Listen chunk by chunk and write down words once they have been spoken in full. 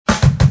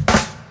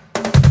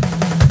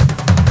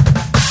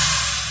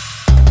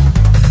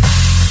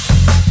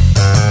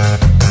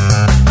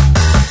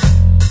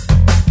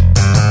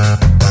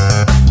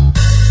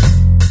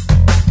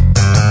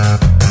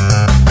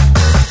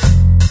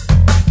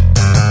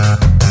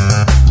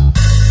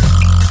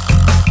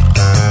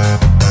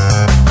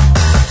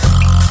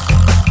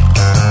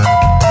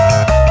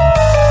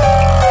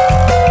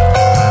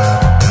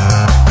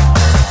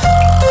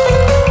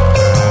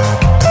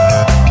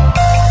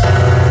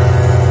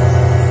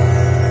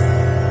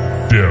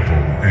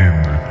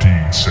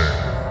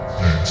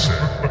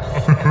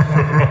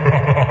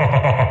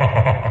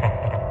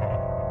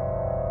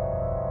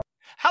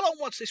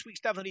this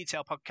week's Devil in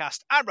Detail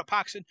podcast. I'm Rob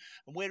Parkinson,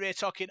 and we're here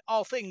talking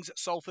all things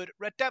Salford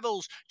Red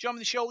Devils. Joining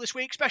the show this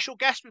week, special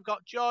guest, we've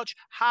got George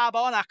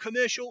Harborne, our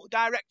commercial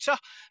director. All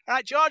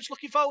right, George,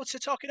 looking forward to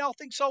talking all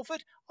things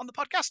Salford on the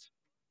podcast.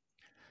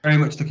 Very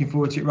much looking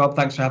forward to it, Rob.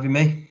 Thanks for having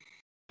me.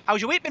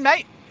 How's your week been,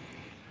 mate?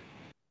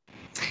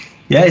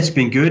 Yeah, it's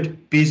been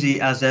good.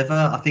 Busy as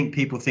ever. I think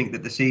people think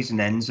that the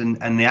season ends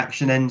and the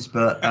action ends,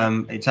 but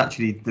it's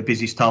actually the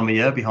busiest time of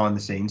year behind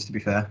the scenes, to be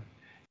fair.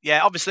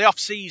 Yeah, obviously off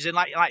season,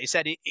 like you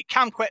said, it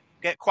can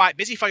get quite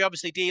busy for you,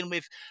 obviously dealing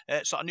with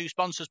sort of new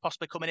sponsors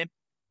possibly coming in.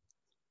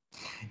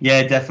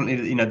 Yeah,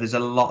 definitely. You know, there's a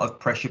lot of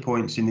pressure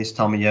points in this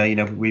time of year. You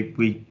know,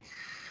 we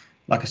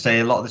like I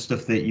say, a lot of the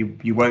stuff that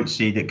you won't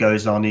see that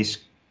goes on is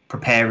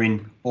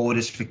preparing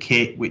orders for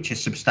kit, which are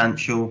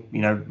substantial,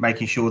 you know,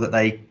 making sure that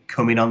they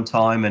come in on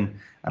time and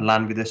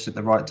land with us at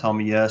the right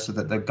time of year so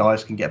that the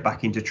guys can get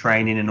back into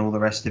training and all the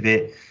rest of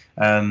it.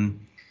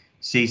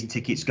 Season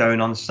tickets going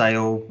on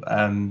sale.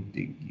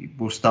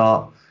 We'll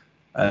start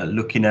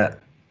looking at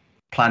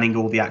planning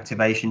all the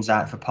activations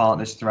out for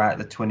partners throughout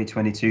the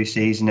 2022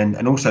 season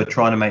and also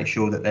trying to make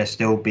sure that they're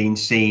still being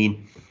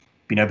seen,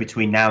 you know,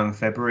 between now and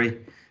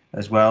February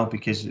as well,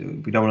 because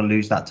we don't want to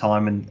lose that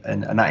time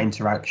and that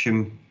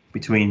interaction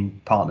between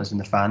partners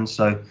and the fans.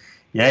 So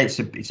yeah, it's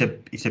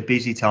a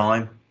busy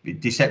time,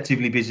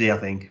 deceptively busy, I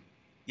think.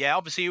 Yeah,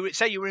 obviously you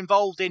say you were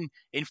involved in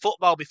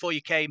football before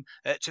you came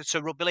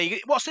to rugby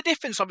league. What's the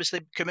difference, obviously,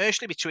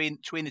 commercially between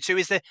the two?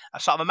 Is there a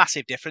sort of a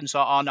massive difference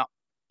or not?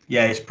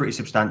 Yeah, it's pretty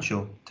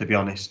substantial, to be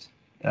honest.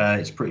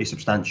 It's pretty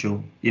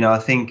substantial. You know, I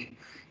think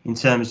in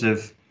terms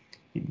of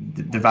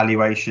the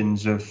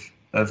valuations of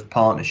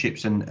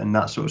partnerships and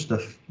that sort of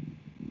stuff,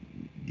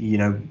 you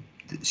know,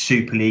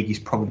 Super League is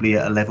probably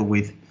at a level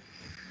with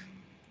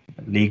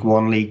League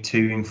One, League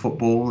Two in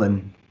football,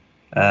 and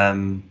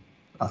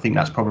I think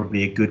that's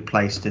probably a good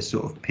place to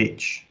sort of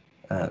pitch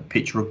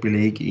rugby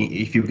league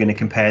if you were going to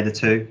compare the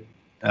two.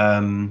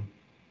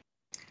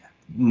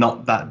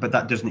 Not that, but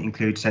that doesn't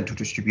include central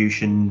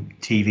distribution,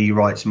 TV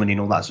rights, money,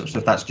 and all that sort of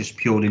stuff. That's just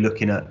purely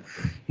looking at,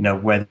 you know,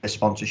 where the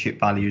sponsorship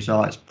values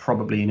are. It's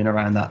probably in and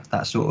around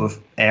that sort of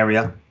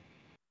area.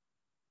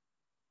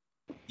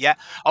 Yeah,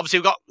 obviously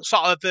we've got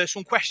sort of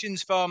some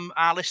questions from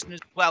our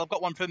listeners. Well, I've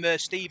got one from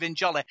Stephen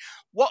Jolly.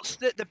 What's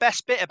the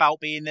best bit about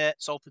being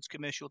Salford's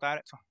commercial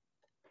director?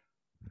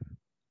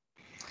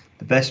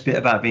 The best bit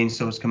about being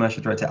Salford's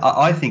commercial director,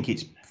 I think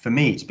for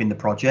me, it's been the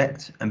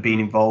project and being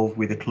involved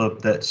with a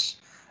club that's,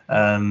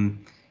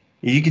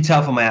 you can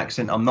tell from my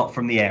accent, I'm not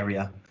from the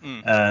area.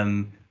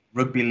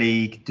 Rugby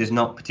league does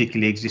not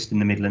particularly exist in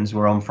the Midlands,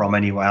 where I'm from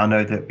anyway. I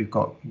know that we've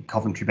got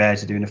Coventry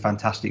Bears are doing a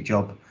fantastic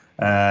job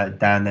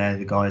down there.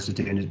 The guys are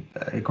doing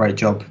a great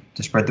job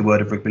to spread the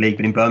word of rugby league,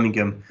 but in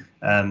Birmingham,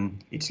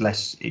 it's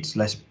less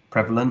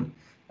prevalent,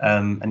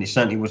 and it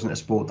certainly wasn't a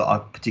sport that I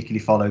particularly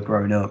followed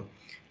growing up.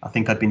 I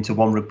think I'd been to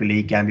one rugby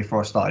league game before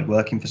I started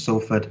working for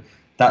Salford.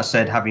 That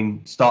said, having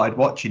started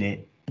watching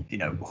it, you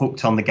know,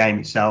 hooked on the game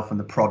itself and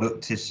the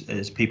product,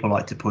 as people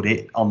like to put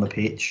it, on the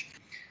pitch.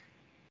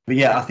 But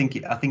yeah, I think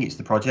it's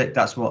the project.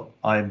 That's what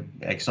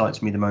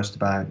excites me the most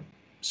about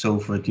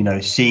Salford. You know,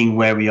 seeing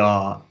where we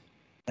are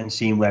and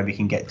seeing where we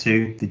can get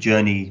to. The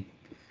journey's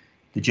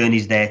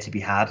there to be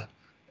had.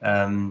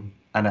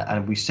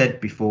 And we said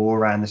before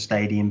around the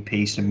stadium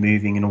piece and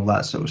moving and all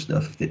that sort of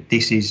stuff that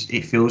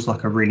it feels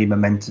like a really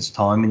momentous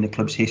time in the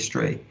club's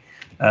history,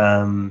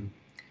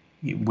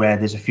 where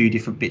there's a few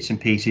different bits and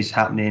pieces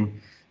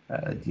happening.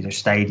 You know,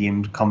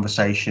 stadium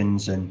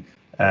conversations and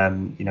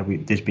you know,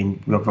 we've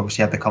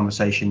obviously had the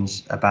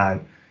conversations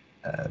about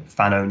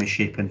fan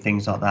ownership and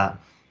things like that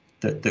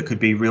could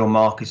be real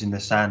markers in the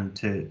sand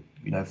to,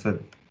 you know, for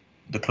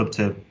the club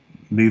to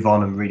move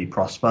on and really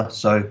prosper.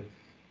 So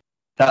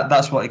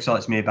that's what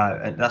excites me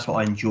about, and that's what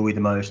I enjoy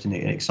the most, and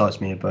it excites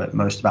me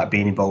most about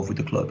being involved with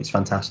the club. It's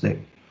fantastic.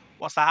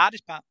 What's the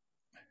hardest part?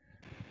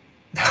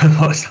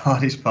 What's the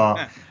hardest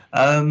part?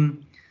 The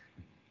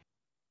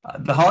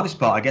hardest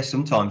part, I guess,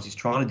 sometimes is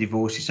trying to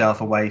divorce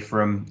yourself away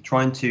from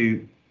trying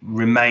to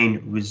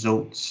remain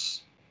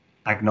results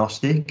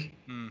agnostic,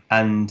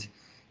 and,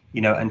 you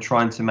know, and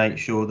trying to make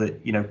sure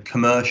that, you know,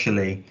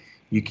 commercially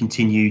you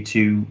continue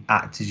to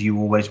act as you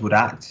always would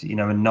act, you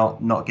know, and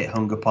not get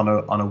hung up on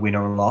a win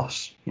or a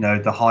loss. You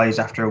know, the highs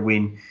after a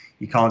win,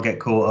 you can't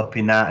get caught up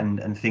in that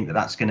and think that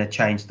that's going to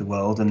change the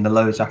world, and the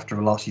lows after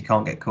a loss, you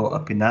can't get caught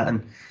up in that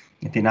and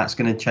I think that's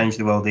going to change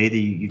the world either.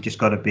 You've just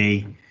got to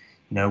be,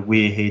 you know,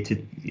 we're here to,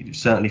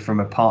 certainly from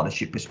a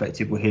partnership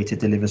perspective, we're here to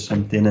deliver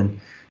something, and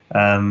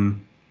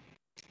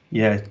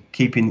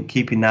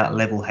keeping that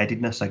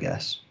level-headedness, I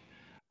guess.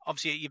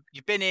 Obviously,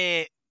 you've been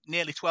here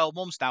nearly 12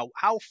 months now.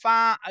 How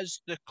far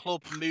has the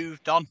club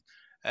moved on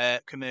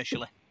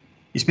commercially?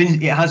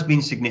 It has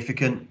been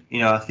significant. You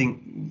know, I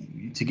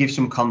think to give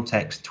some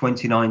context,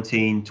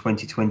 2019,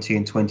 2020,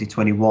 and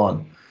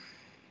 2021.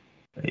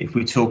 If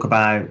we talk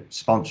about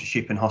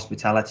sponsorship and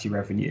hospitality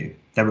revenue,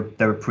 they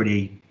were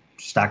pretty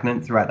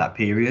stagnant throughout that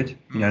period.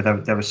 You know,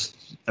 they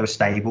were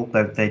stable.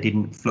 They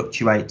didn't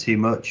fluctuate too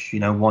much. You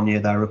know, one year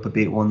they were up a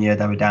bit, one year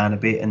they were down a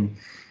bit, and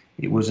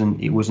It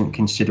wasn't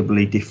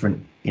considerably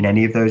different in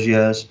any of those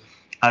years.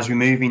 As we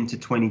move into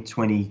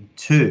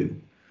 2022,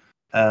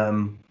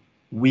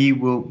 we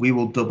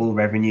will double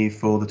revenue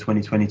for the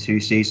 2022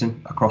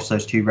 season across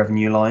those two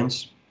revenue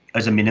lines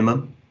as a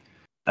minimum.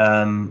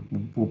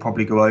 We'll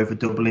probably go over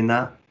doubling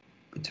that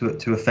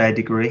to a fair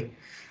degree.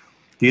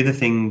 The other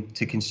thing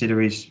to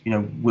consider is,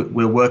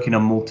 we're working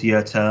on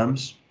multi-year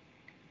terms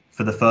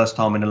for the first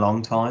time in a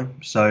long time.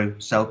 So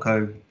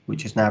Selco,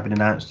 which has now been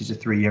announced, is a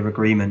 3-year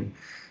agreement.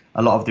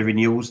 A lot of the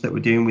renewals that we're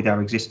doing with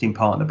our existing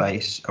partner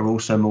base are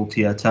also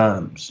multi-year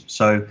terms.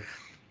 So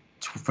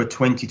for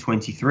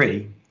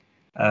 2023,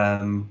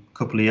 a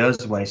couple of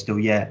years away still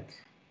yet,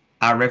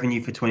 our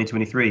revenue for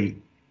 2023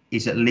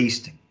 is at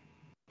least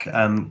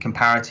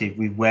comparative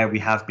with where we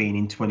have been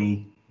in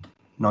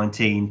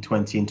 2019,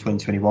 20 and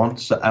 2021.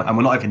 So, and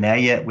we're not even there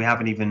yet. We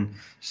haven't even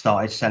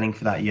started selling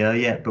for that year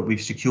yet, but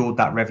we've secured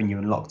that revenue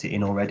and locked it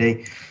in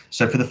already.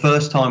 So for the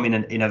first time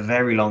in a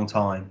very long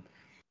time,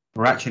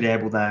 we're actually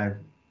able now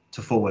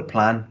to forward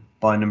plan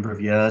by a number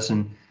of years.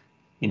 And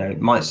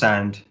it might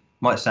sound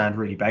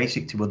really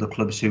basic to other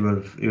clubs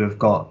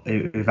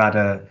who've had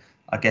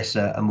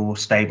a more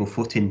stable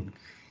footing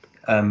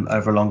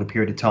over a longer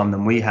period of time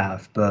than we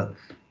have. But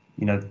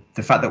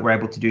the fact that we're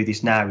able to do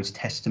this now is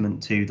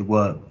testament to the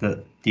work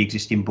that the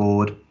existing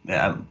board,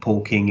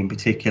 Paul King in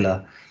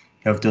particular,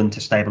 have done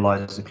to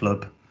stabilise the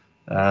club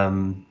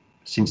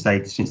since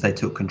they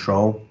took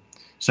control.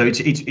 So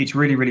it's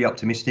really, really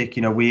optimistic.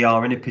 We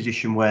are in a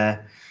position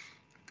where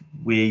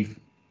we've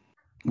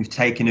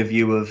taken a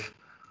view of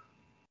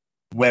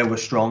where we're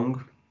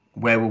strong,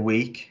 where we're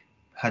weak,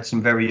 had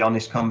some very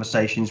honest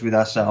conversations with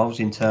ourselves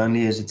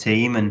internally as a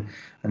team,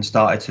 and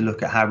started to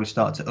look at how we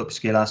start to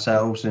upskill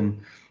ourselves and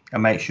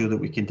make sure that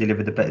we can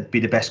deliver be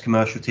the best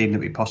commercial team that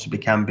we possibly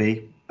can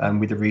be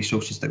with the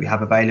resources that we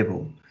have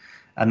available.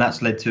 And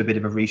that's led to a bit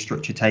of a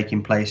restructure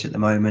taking place at the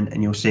moment,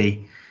 and you'll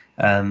see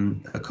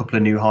a couple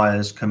of new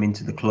hires come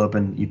into the club,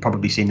 and you've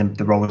probably seen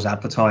the roles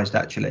advertised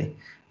actually.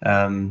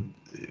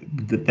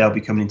 They'll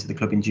be coming into the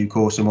club in due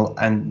course,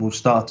 and we'll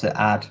start to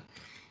add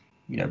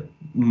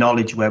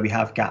knowledge where we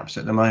have gaps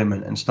at the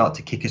moment and start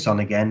to kick us on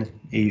again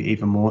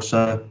even more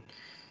so.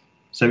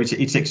 So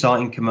it's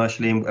exciting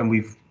commercially, and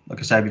we've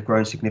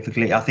grown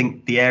significantly. I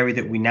think the area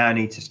that we now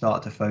need to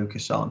start to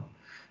focus on,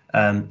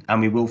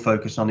 and we will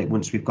focus on it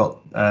once we've got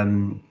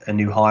a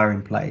new hire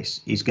in place,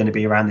 is going to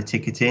be around the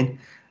ticketing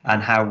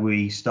and how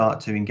we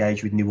start to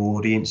engage with new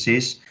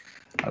audiences.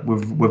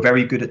 We're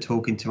very good at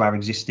talking to our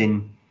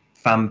existing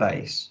fan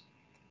base,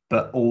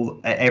 but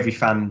every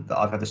fan that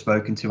I've ever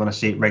spoken to, and I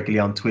see it regularly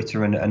on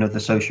Twitter and other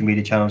social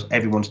media channels,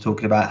 everyone's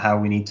talking about how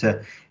we need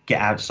to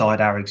get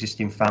outside our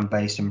existing fan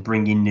base and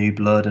bring in new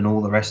blood and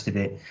all the rest of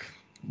it.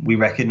 We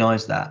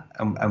recognise that,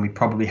 and we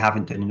probably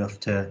haven't done enough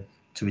to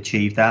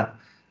achieve that.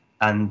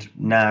 And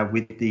now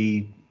with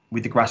the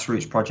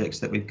grassroots projects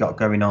that we've got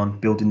going on,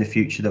 building the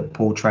future, that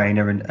Paul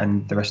Trainer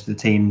and the rest of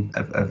the team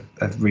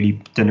have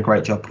really done a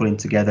great job pulling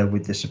together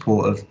with the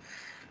support of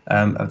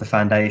the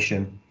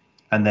foundation,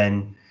 and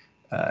then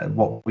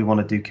what we want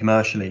to do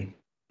commercially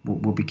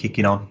will be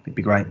kicking on. It'd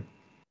be great.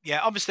 Yeah,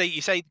 obviously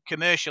you say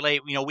commercially,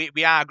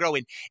 we are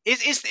growing.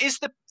 Is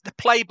the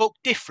playbook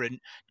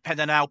different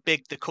depending on how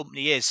big the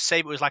company is? Say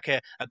it was like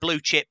a blue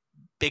chip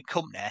big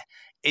company.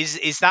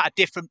 Is that a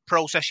different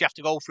process you have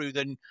to go through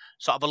than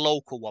sort of a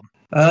local one?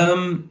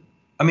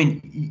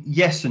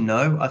 Yes and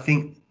no. I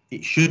think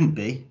it shouldn't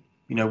be.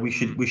 We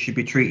should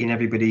be treating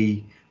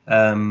everybody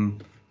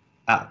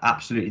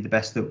absolutely the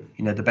best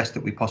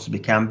that we possibly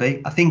can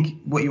be. I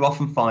think what you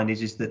often find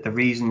is that the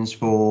reasons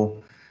for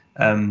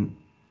doing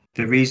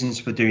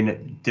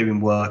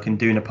work and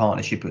doing a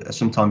partnership are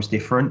sometimes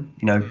different.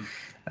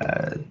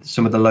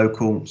 Some of the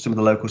local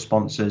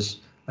sponsors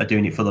are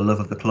doing it for the love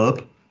of the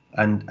club,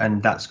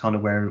 and that's kind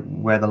of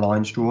where the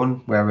line's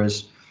drawn.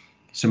 Whereas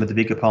some of the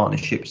bigger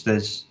partnerships,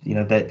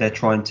 they're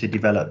trying to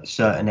develop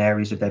certain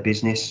areas of their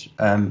business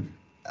and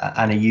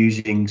are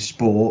using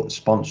sport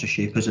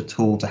sponsorship as a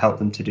tool to help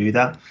them to do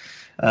that.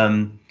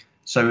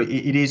 So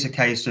it is a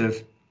case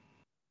of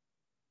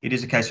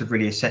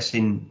really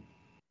assessing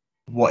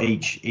what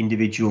each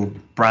individual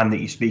brand that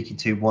you're speaking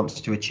to wants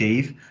to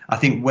achieve. I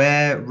think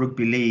where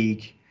rugby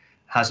league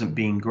hasn't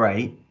been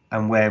great,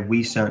 and where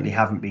we certainly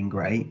haven't been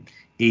great,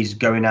 is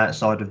going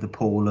outside of the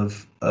pool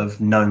of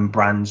known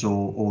brands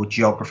or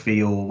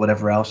geography or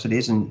whatever else it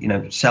is. And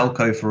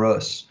Selco for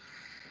us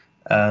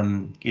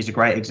is a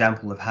great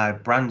example of how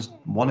brands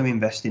want to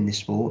invest in this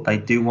sport. They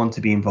do want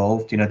to be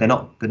involved. They're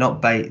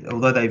not based,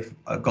 although they've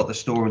got the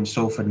store in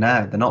Salford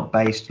now, they're not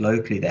based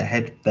locally. Their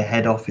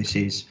head office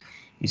is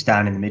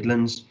down in the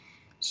Midlands.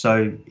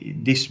 So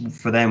this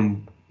for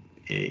them,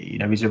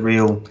 is a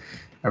real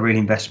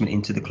investment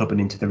into the club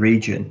and into the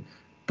region.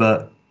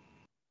 But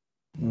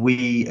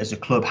we as a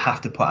club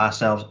have to put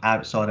ourselves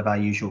outside of our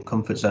usual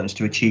comfort zones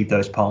to achieve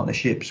those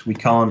partnerships. We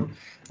can't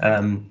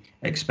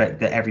expect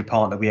that every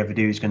partner we ever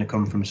do is going to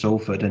come from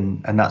Salford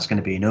and that's going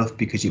to be enough,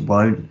 because it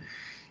won't.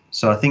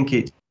 So I think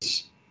it's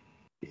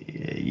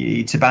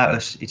about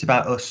us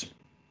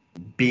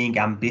being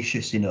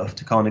ambitious enough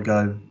to kind of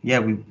go, yeah,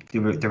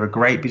 there are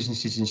great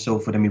businesses in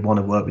Salford and we want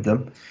to work with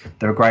them.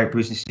 There are great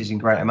businesses in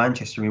Greater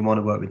Manchester and we want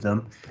to work with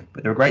them.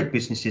 But there are great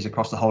businesses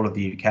across the whole of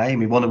the UK and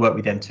we want to work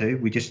with them too.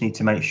 We just need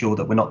to make sure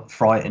that we're not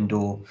frightened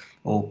or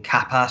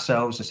cap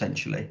ourselves,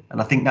 essentially.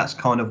 And I think that's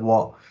kind of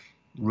what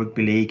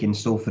rugby league in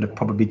Salford have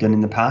probably done in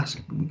the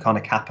past. We kind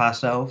of cap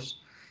ourselves.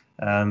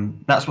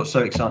 That's what's so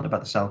exciting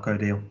about the Salco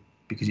deal,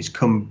 because it's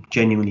come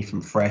genuinely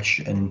from fresh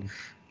and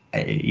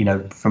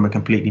from a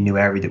completely new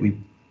area that we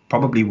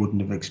probably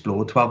wouldn't have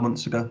explored 12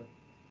 months ago.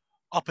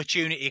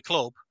 Opportunity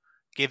Club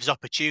gives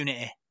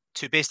opportunity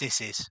to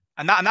businesses,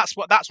 and that's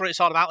what it's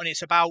all about. And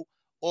it's about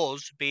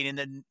us being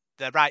in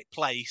the right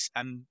place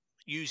and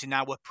using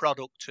our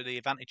product to the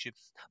advantage of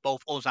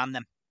both us and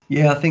them.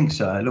 Yeah, I think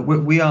so. Look,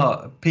 we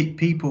are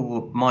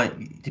people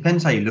might,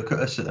 depends how you look at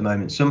us at the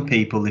moment. Some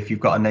people, if you've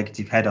got a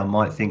negative head on,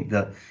 might think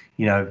that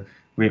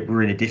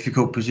we're in a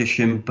difficult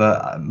position,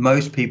 but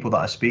most people that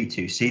I speak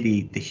to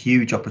see the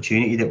huge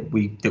opportunity that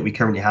we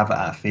currently have at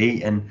our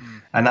feet, and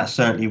that's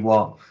certainly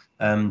what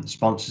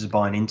sponsors are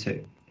buying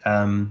into.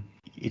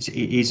 It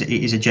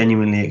is a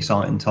genuinely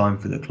exciting time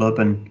for the club,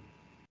 and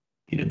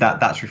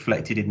that's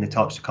reflected in the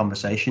types of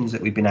conversations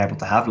that we've been able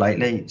to have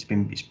lately.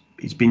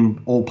 It's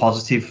been all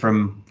positive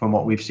from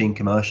what we've seen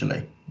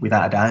commercially,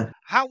 without a doubt.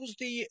 How's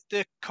the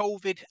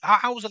COVID?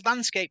 How's the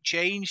landscape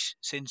changed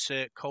since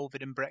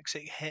COVID and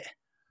Brexit hit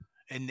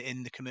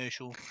in the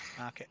commercial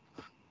market?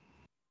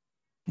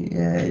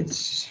 Yeah,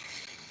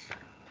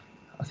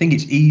 I think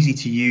it's easy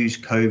to use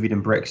COVID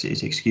and Brexit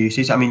as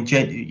excuses. I mean,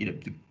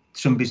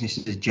 some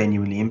businesses are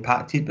genuinely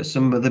impacted, but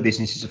some other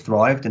businesses have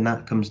thrived, and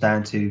that comes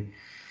down to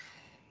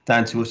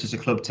us as a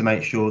club to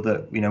make sure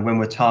that when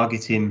we're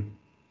targeting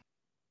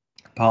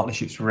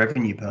partnerships for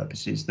revenue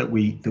purposes, that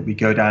we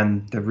go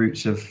down the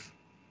routes of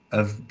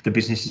the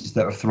businesses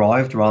that have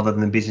thrived rather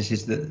than the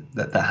businesses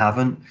that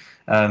haven't.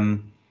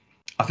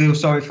 I feel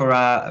sorry for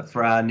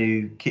our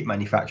new kit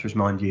manufacturers,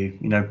 mind you.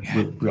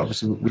 We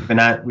obviously we've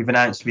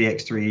announced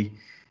VX3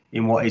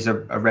 in what is a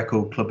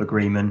record club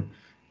agreement.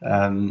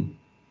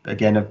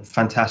 Again, a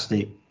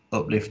fantastic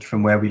uplift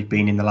from where we've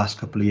been in the last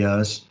couple of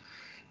years.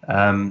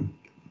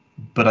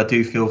 But I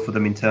do feel for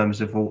them in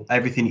terms of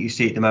everything that you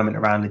see at the moment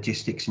around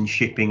logistics and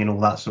shipping and all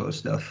that sort of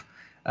stuff.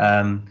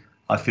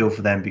 I feel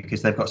for them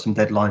because they've got some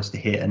deadlines to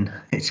hit, and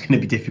it's going to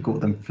be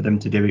difficult for them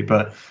to do it.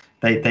 But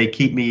they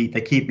keep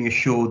me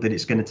assured that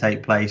it's going to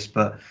take place.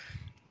 But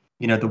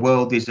the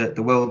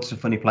world's a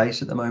funny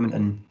place at the moment,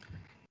 and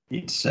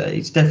it's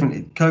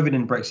definitely COVID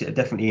and Brexit are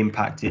definitely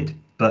impacted,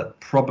 but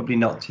probably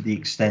not to the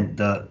extent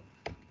that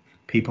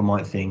people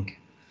might think.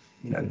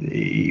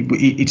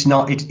 It's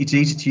not. It's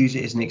easy to use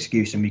it as an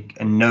excuse,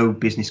 and no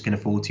business can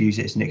afford to use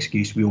it as an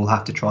excuse. We all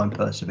have to try and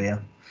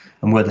persevere,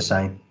 and we're the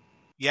same.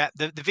 Yeah,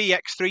 the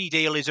VX3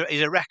 deal is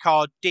a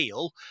record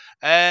deal.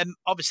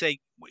 Obviously,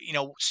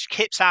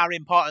 kits are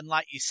important,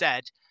 like you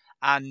said,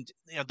 and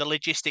the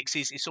logistics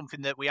is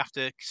something that we have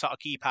to sort of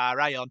keep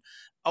our eye on.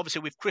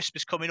 Obviously, with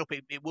Christmas coming up,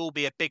 it will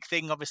be a big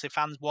thing. Obviously,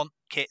 fans want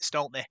kits,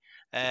 don't they,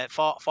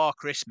 for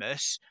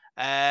Christmas.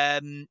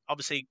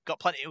 Obviously, got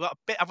plenty. We've got a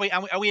bit.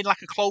 Are we in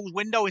like a closed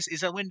window?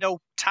 Is a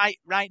window tight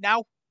right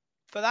now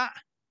for that?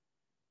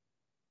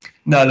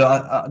 No,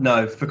 look,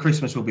 no. For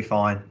Christmas, we'll be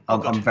fine.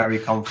 I'm very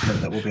confident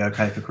that we'll be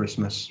okay for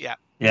Christmas.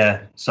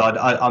 Yeah. So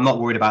I'm not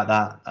worried about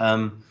that.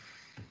 I'm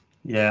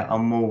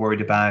more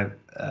worried about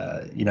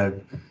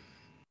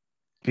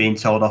being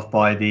told off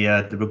by the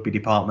rugby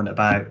department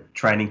about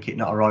training kit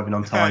not arriving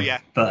on time.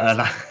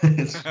 But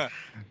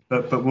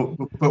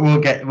we'll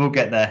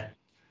get there.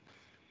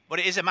 But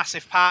it is a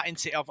massive part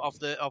of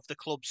the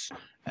club's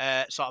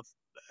sort of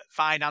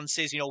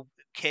finances.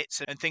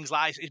 Kits and things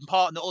like that. It's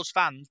important that us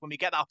fans, when we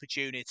get the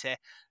opportunity,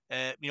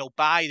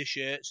 buy the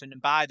shirts and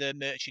buy the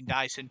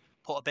merchandise and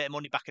put a bit of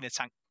money back in the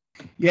tank.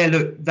 Yeah,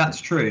 look, that's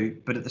true,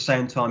 but at the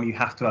same time, you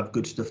have to have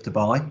good stuff to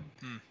buy.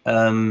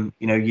 You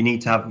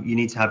need to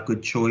have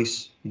good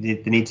choice. There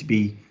needs to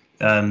be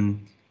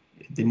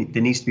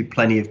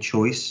plenty of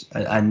choice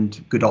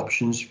and good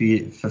options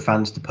for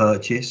fans to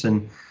purchase,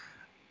 and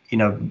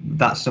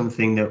that's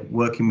something that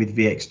working with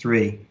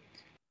VX3.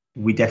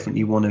 We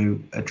definitely want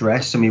to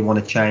address and we want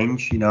to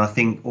change. I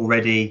think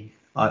already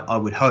I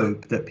would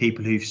hope that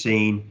people who've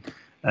seen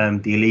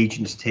the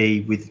Allegiance tee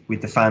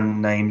with the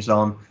fan names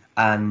on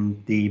and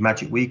the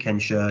Magic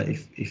Weekend shirt,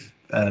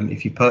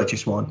 if you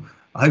purchase one,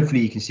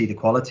 hopefully you can see the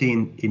quality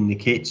in the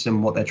kits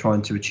and what they're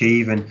trying to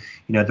achieve, and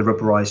the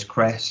rubberized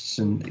crests,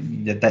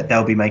 and that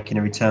they'll be making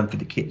a return for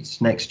the kits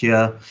next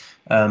year.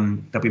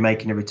 They'll be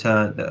making a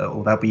return,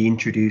 or they'll be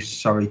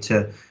introduced,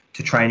 to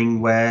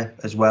training wear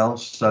as well.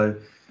 So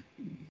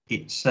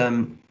it's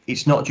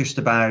not just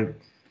about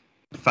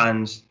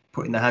fans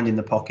putting their hand in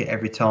the pocket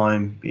every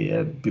time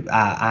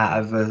out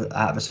of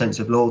a sense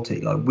of loyalty.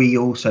 Like, we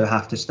also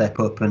have to step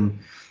up and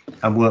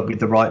work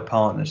with the right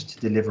partners to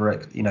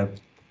deliver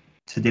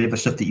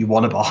stuff that you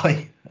want to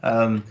buy.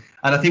 And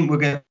I think we're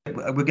going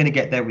to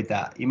get there with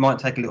that. It might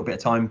take a little bit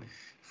of time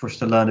for us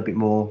to learn a bit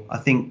more. I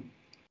think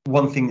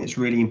one thing that's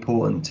really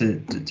important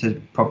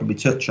to probably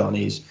touch on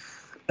is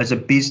as a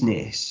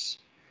business,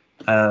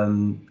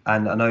 and I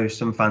know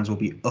some fans will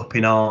be up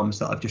in arms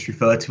that I've just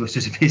referred to us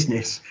as a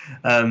business,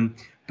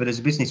 but as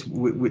a business,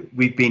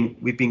 we've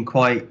been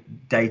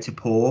quite data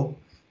poor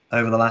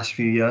over the last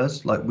few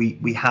years. Like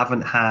we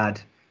haven't had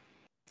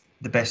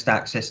the best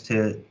access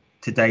to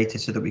data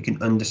so that we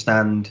can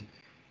understand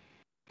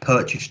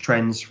purchase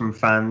trends from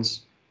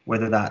fans,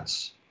 whether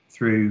that's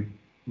through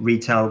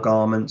retail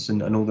garments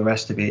and all the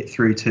rest of it,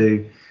 through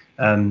to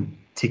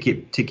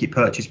ticket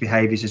purchase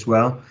behaviours as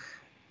well.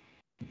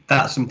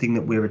 That's something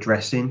that we're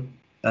addressing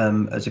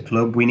as a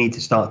club. We need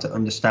to start to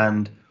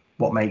understand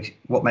what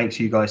makes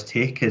you guys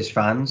tick as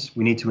fans.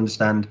 We need to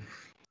understand,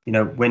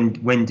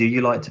 when do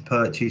you like to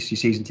purchase your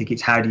season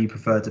tickets? How do you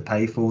prefer to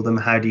pay for them?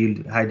 How do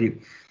you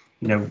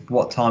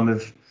what time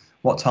of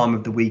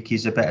the week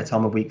is a better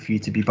time of week for you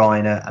to be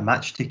buying a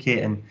match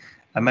ticket,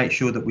 and make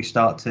sure that we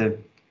start to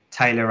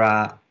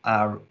tailor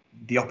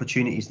the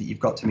opportunities that you've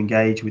got to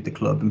engage with the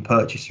club and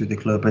purchase through the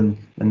club, and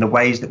the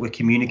ways that we're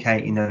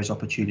communicating those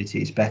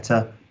opportunities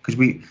better, because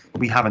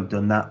we haven't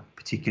done that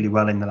particularly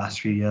well in the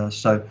last few years.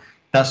 So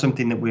that's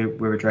something that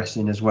we're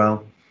addressing as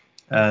well.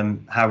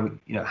 How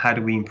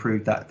do we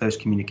improve those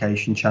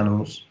communication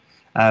channels,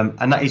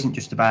 and that isn't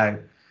just about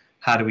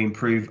how do we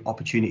improve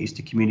opportunities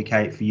to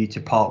communicate for you to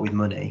part with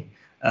money,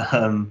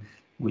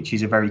 which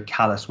is a very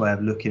callous way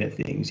of looking at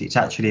things. It's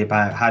actually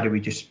about how do we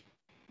just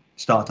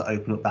start to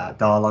open up that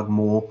dialogue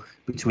more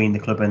between the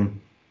club and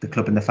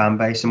the fan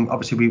base. And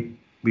obviously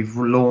we've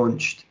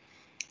launched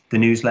the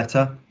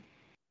newsletter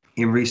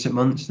in recent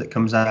months that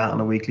comes out on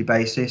a weekly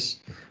basis.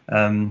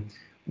 Whilst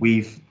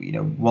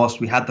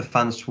we had the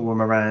fans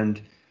forum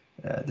around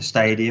the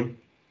stadium,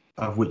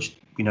 of which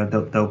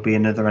there'll be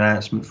another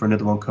announcement for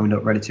another one coming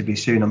up relatively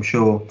soon, I'm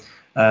sure.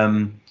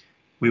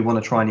 We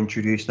want to try and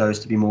introduce those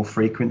to be more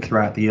frequent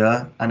throughout the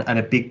year, and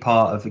a big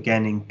part of,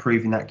 again,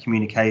 improving that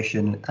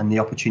communication and the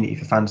opportunity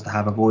for fans to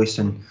have a voice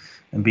and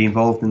be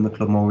involved in the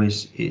club more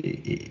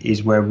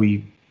is where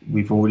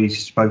we've already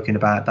spoken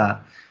about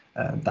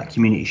that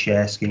community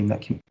share scheme,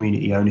 that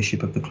community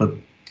ownership of the club,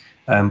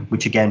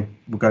 which again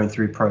we're going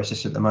through a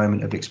process at the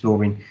moment of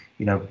exploring.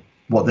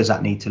 What does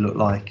that need to look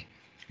like?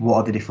 What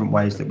are the different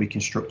ways that we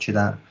can structure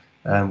that,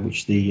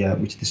 which the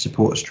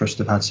Supporters Trust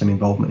have had some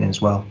involvement in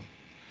as well.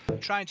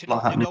 Trying to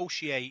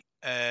negotiate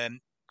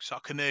sort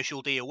of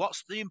commercial deal.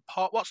 What's the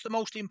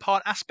most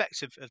important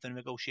aspects of the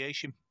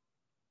negotiation?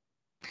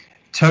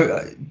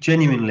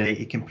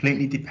 Genuinely, it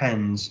completely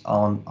depends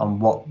on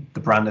what the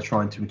brand are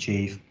trying to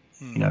achieve.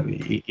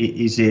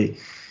 Is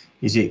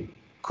it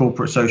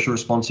corporate social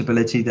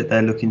responsibility that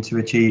they're looking to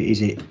achieve?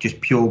 Is it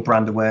just pure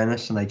brand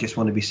awareness and they just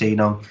want to be seen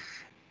on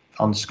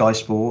Sky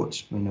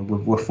Sports?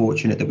 We're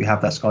fortunate that we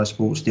have that Sky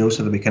Sports deal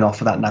so that we can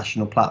offer that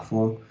national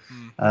platform.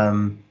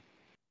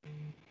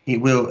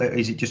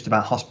 Is it just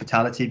about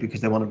hospitality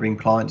because they want to bring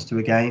clients to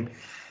a game?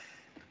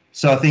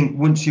 So I think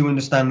once you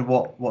understand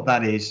what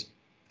that is,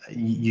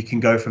 you can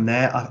go from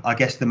there. I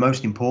guess the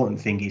most important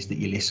thing is that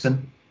you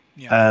listen.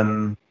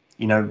 Yeah.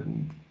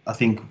 I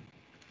think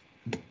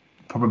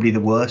probably the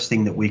worst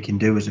thing that we can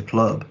do as a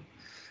club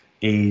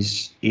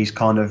is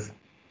kind of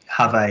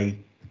have a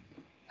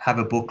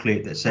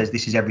booklet that says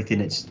this is everything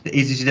this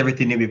is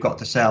everything that we've got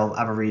to sell.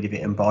 Have a read of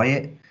it and buy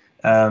it.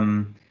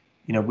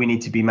 We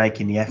need to be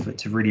making the effort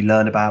to really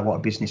learn about what a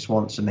business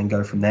wants and then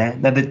go from there.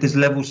 Now, there's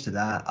levels to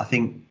that. I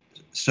think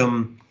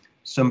some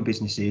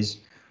businesses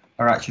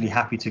are actually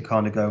happy to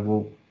kind of go,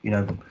 well,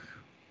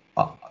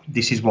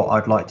 this is what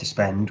I'd like to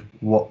spend.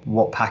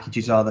 What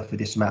packages are there for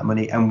this amount of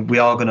money? And we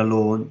are going to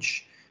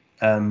launch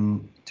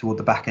toward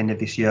the back end of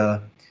this year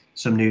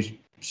some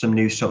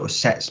new sort of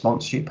set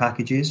sponsorship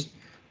packages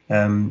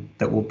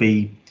that will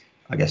be,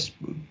 I guess,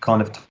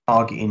 kind of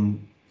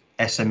targeting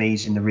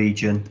SMEs in the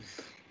region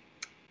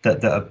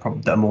that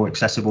are more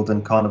accessible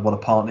than kind of what a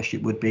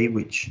partnership would be,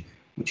 which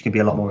can be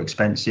a lot more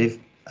expensive.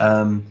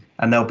 And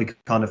they'll be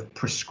kind of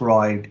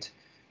prescribed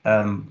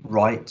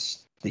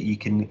rights that you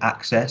can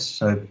access.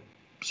 So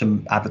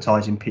some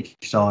advertising pitch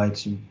side,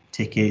 some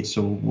tickets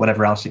or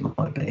whatever else it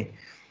might be.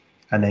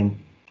 And then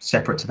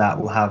separate to that,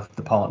 we'll have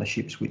the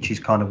partnerships, which is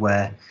kind of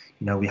where,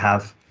 we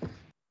have,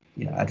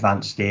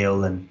 Advanced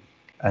Steel and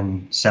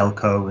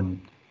Selco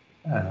and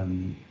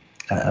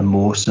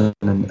Mawson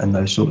and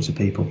those sorts of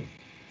people.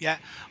 Yeah,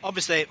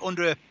 obviously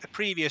under a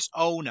previous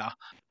owner,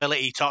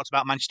 he talked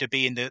about Manchester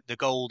being the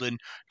golden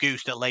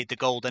goose that laid the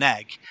golden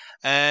egg.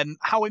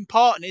 How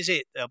important is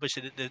it?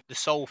 Obviously, the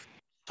sole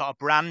sort of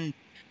brand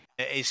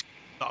is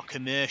sort of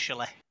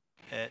commercially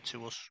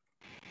to us.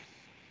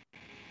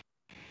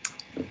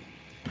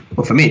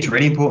 Well, for me, it's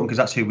really important because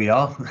that's who we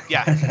are.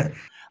 Yeah,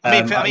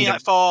 I mean,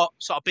 for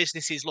sort of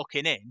businesses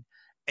looking in,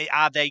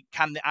 are they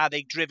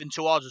driven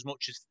towards as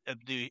much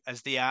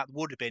as they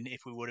would have been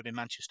if we would have been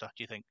Manchester?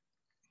 Do you think?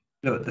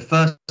 Look, the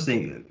first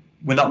thing,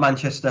 we're not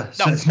Manchester,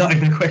 so No. it's not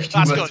even a question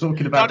That's we're good.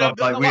 talking about. No,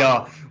 Like we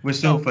are, we're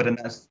Salford, and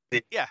that's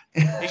it. Yeah,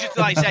 it's just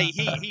like I say,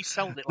 he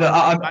sold it Look,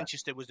 like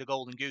Manchester was the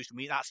golden goose. I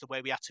mean, that's the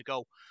way we had to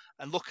go,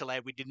 and luckily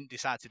we didn't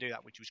decide to do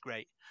that, which was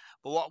great.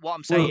 But what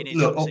I'm saying is,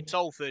 look, obviously,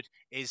 Salford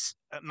is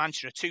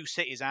Manchester, two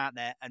cities, aren't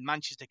there? And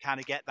Manchester kind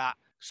of get that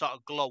sort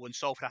of glow, and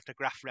Salford have to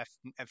graft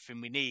everything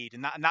we need,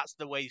 and that's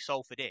the way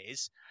Salford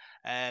is.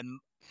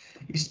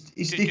 it's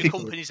Do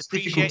difficult. companies It's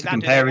difficult appreciate to that?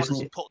 Do they compare, want isn't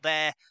to it? put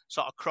their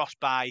sort of cross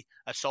by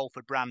a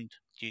Salford brand?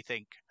 Do you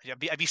think?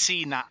 Have you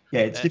seen that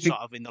Yeah, it's difficult.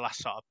 sort of in the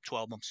last sort of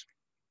 12 months?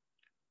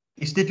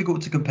 It's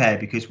difficult to compare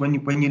because when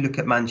you look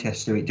at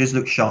Manchester, it does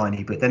look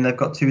shiny, but then they've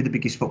got two of the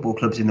biggest football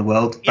clubs in the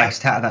world Yeah.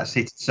 based out of that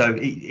city, so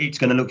it's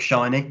going to look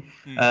shiny.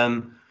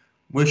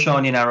 We're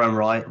shiny in our own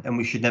right, and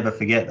we should never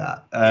forget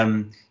that.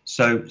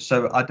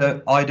 So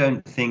I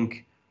don't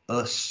think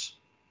us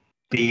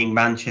being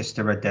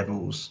Manchester Red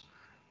Devils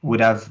would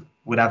have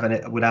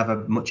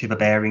a much of a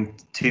bearing.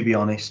 To be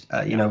honest,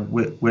 you know,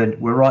 we're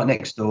right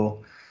next door.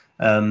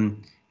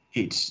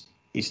 It's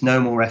no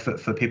more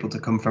effort for people to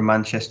come from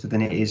Manchester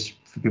than it is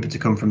for people to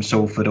come from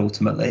Salford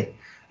ultimately.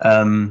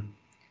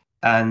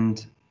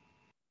 And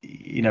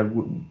you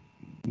know,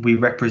 we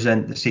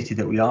represent the city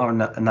that we are,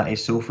 and that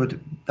is Salford.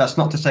 That's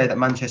not to say that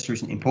Manchester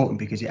isn't important,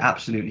 because it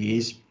absolutely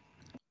is,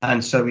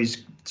 and so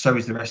is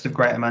the rest of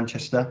Greater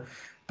Manchester.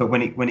 But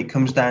when it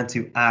comes down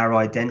to our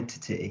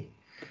identity,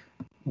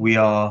 we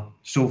are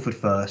Salford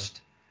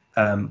first.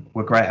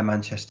 We're Greater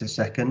Manchester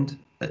second,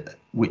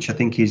 which I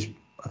think is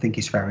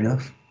fair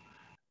enough.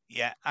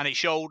 Yeah, and it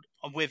showed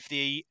with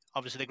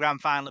obviously the grand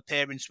final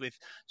appearance with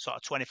sort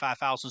of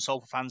 25,000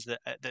 Salford fans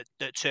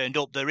that turned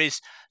up. There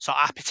is sort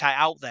of appetite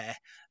out there,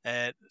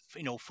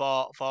 you know,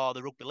 for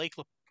the rugby league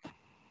club.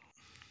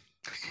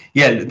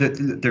 Yeah,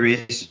 there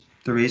is,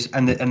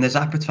 and there's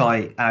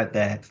appetite out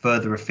there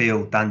further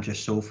afield than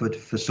just Salford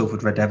for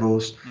Salford Red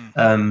Devils,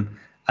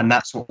 and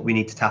that's what we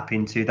need to tap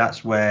into.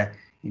 That's where,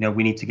 you know,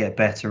 we need to get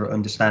better at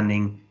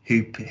understanding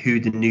who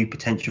the new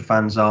potential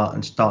fans are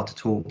and start to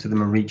talk to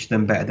them and reach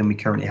them better than we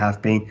currently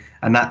have been.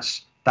 And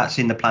that's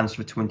in the plans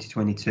for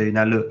 2022.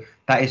 Now, look,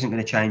 that isn't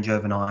going to change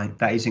overnight.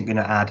 That isn't going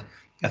to add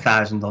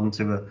 1,000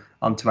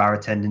 onto our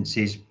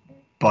attendances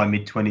by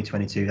mid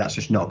 2022. That's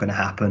just not going to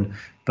happen.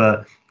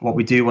 But what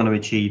we do want to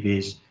achieve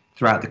is,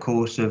 throughout the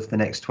course of the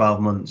next 12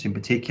 months in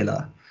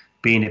particular,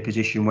 be in a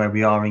position where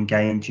we are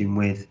engaging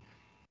with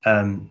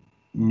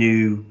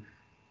new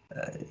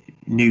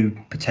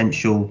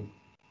potential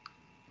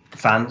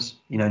fans,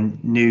 you know,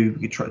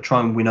 try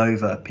and win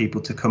over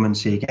people to come and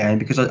see a game,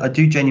 because I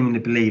do genuinely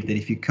believe that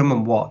if you come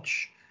and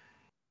watch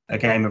a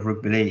game of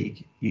rugby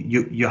league,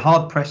 you're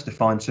hard pressed to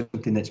find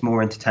something that's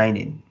more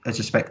entertaining as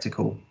a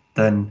spectacle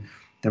than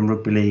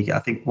rugby league. I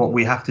think what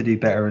we have to do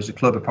better as a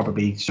club are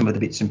probably some of the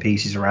bits and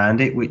pieces around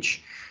it,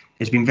 which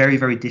has been very,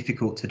 very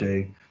difficult to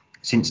do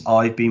since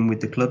I've been with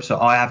the club. So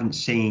I haven't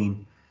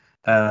seen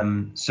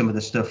some of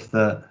the stuff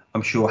that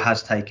I'm sure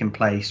has taken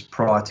place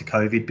prior to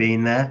COVID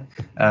being there,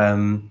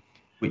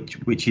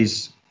 which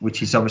is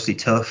obviously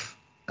tough.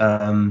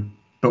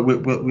 But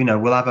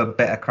we'll have a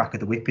better crack at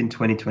the whip in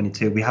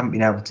 2022. We haven't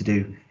been able to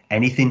do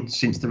anything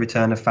since the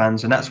return of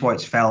fans, and that's why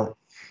it's felt,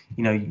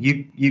 you know,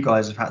 you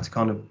guys have had to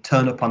kind of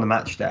turn up on the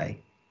match day,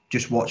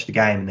 just watch the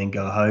game and then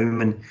go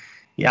home, and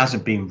it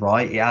hasn't been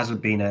right. It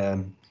hasn't been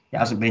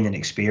an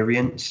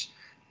experience,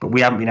 but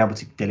we haven't been able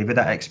to deliver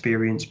that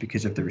experience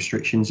because of the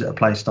restrictions that are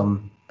placed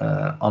on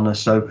us.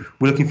 So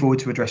we're looking forward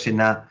to addressing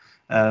that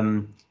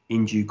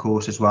in due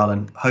course as well,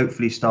 and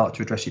hopefully start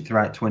to address it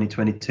throughout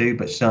 2022,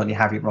 but certainly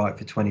have it right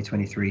for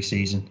 2023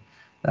 season,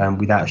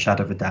 without a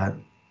shadow of a doubt.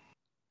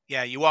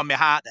 Yeah, you won my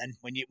heart then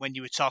when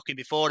you were talking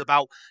before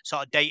about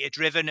sort of data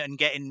driven and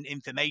getting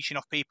information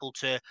off people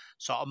to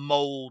sort of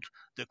mould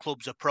the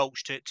club's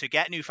approach to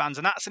get new fans,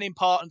 and that's an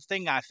important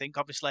thing, I think,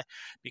 obviously,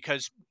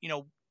 because, you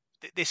know,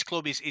 this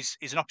club is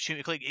an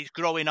opportunity club. It's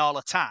growing all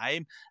the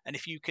time, and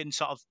if you can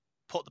sort of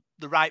put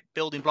the right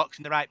building blocks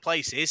in the right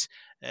places,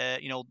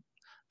 you know,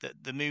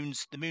 the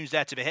moon's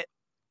there to be hit.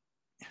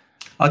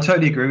 I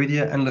totally agree with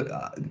you. And look,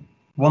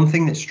 one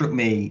thing that struck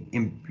me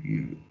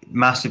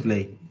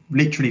massively,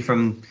 literally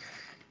from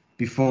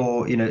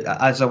before, you know,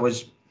 as I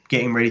was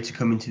getting ready to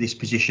come into this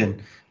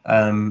position,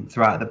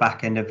 throughout the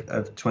back end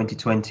of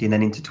 2020 and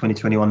then into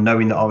 2021,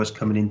 knowing that I was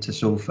coming into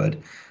Salford,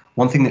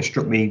 one thing that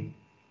struck me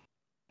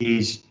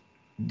is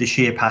the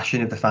sheer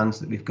passion of the fans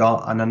that we've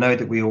got. And I know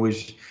that we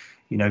always,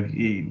 you know,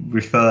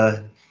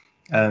 refer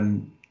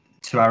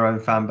to our own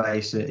fan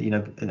base, you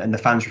know, and the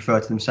fans refer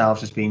to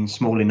themselves as being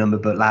small in number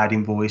but loud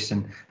in voice,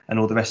 and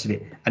all the rest of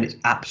it. And it's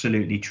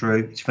absolutely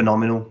true. It's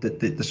phenomenal.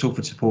 The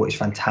Salford support is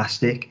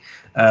fantastic,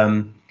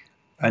 and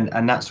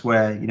that's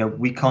where, you know,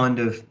 we kind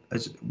of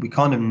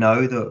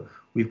know that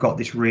we've got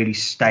this really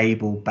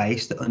stable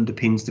base that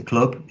underpins the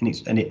club,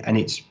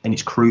 and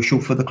it's crucial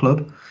for the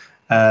club,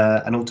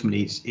 and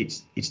ultimately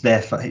it's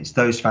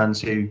those fans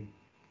who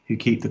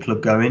keep the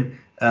club going.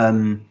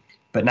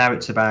 But now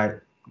it's about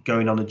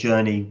going on a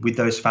journey with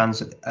those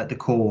fans at the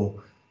core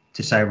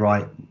to say,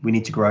 right, we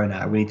need to grow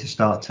now. We need to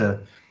start to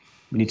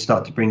We need to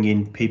start to bring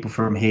in people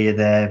from here,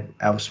 there,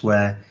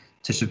 elsewhere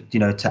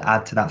to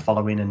add to that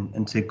following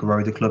and to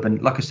grow the club.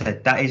 And like I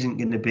said, that isn't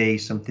going to be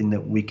something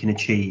that we can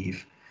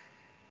achieve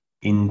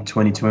in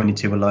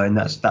 2022 alone.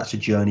 That's a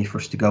journey for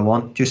us to go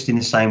on, just in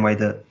the same way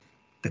that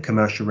the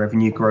commercial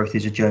revenue growth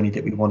is a journey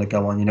that we want to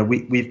go on.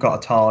 We've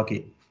got a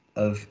target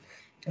of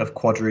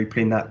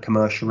quadrupling that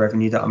commercial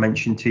revenue that I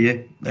mentioned to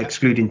you,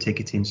 excluding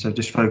ticketing. So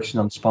just focusing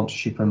on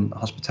sponsorship and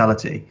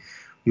hospitality,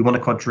 we want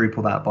to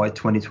quadruple that by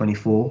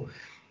 2024.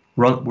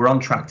 We're on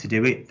track to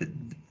do it.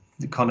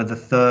 The kind of the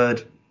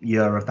third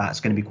year of that's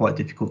going to be quite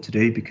difficult to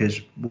do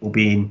because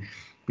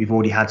we've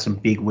already had some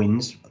big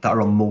wins that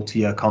are on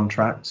multi-year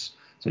contracts.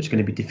 So it's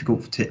going to be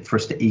difficult for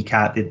us to eke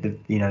out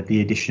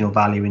the additional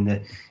value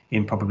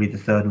in probably the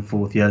third and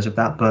fourth years of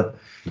that. But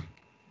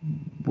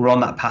we're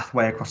on that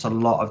pathway across a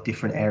lot of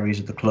different areas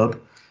of the club,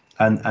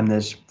 and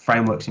there's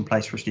frameworks in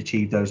place for us to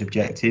achieve those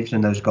objectives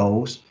and those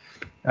goals.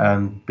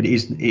 But it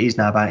is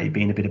now about it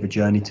being a bit of a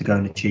journey to go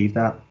and achieve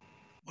that.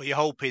 Well, you're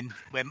hoping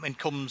when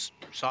comes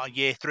sort of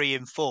year 3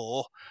 and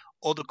 4,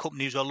 other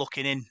companies are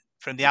looking in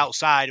from the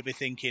outside will be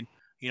thinking,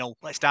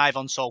 let's dive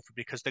on Salford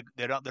because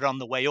they're on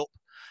the way up,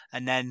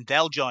 and then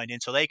they'll join in,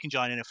 so they can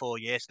join in 4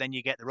 years. Then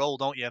you get the role,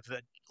 don't you, of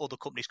other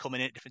companies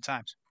coming in at different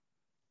times.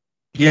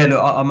 Yeah,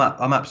 look,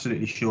 I'm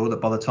absolutely sure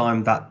that by the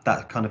time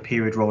that kind of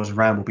period rolls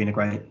around, we'll be in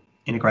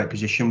a great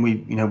position.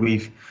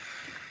 We've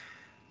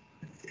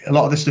a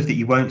lot of the stuff that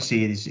you won't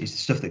see is the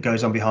stuff that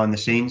goes on behind the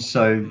scenes.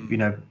 So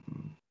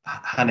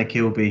Hannah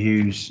Kilby,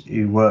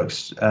 who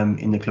works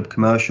in the club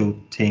commercial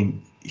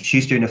team,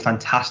 she's doing a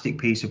fantastic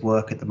piece of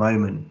work at the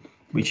moment,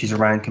 which is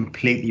around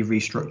completely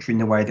restructuring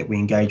the way that we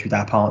engage with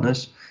our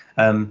partners.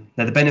 Now,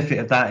 the benefit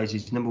of that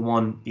is number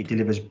one, it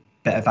delivers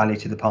better value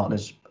to the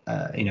partners.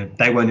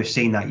 They won't have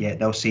seen that yet.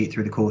 They'll see it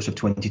through the course of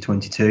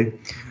 2022.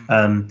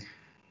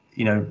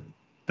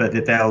 But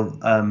that they'll,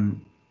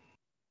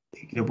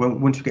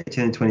 once we get to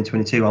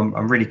 2022,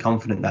 I'm really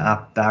confident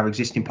that our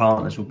existing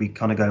partners will be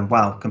kind of going,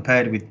 wow,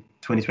 compared with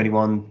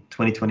 2021,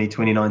 2020,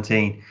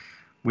 2019,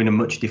 we're in a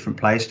much different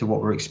place to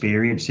what we're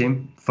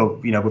experiencing.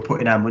 We're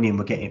putting our money and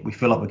we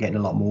feel like we're getting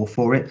a lot more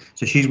for it.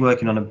 So she's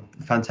working on a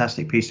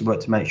fantastic piece of work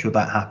to make sure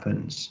that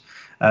happens.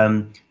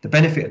 The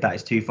benefit of that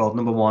is twofold.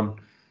 Number one,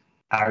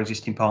 our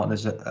existing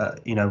partners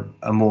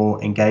are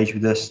more engaged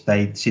with us.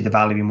 They see the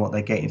value in what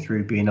they're getting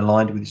through being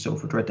aligned with the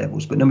Salford Red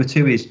Devils. But number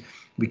two is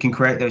we can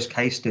create those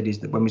case studies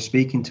that when we're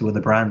speaking to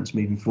other brands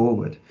moving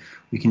forward,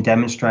 we can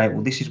demonstrate,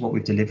 well, this is what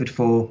we've delivered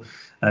for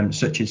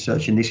such and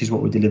such, and this is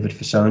what we delivered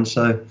for so and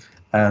so.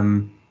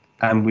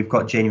 And we've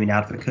got genuine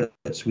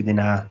advocates within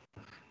our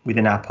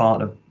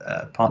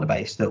partner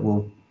base that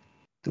will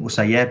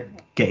say, yeah,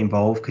 get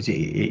involved because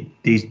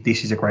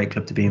this is a great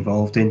club to be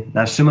involved in.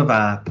 Now, some of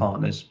our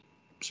partners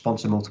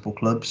sponsor multiple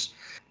clubs,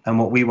 and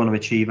what we want to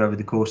achieve over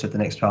the course of the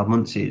next 12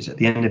 months is at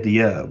the end of the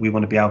year we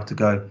want to be able to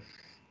go,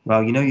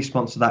 well, you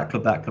sponsor that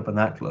club and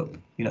that club,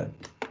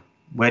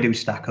 where do we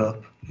stack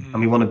up? And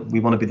we want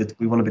to be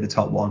the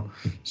top one.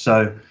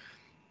 So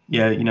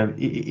yeah,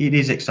 it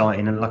is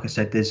exciting, and like I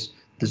said,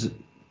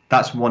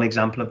 that's one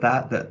example of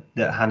that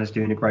Hannah's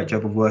doing a great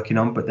job of working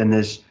on, but then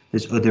there's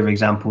other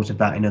examples of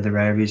that in other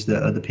areas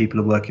that other people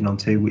are working on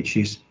too, which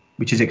is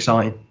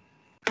exciting.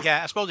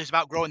 Yeah, I suppose it's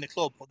about growing the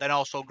club, but then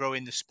also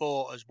growing the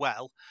sport as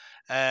well.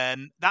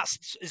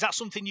 Is that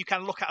something you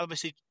can look at,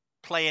 obviously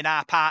playing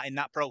our part in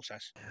that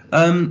process?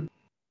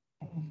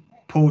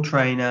 Paul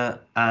Trainer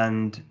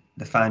and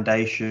the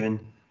foundation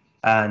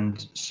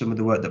and some of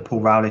the work that Paul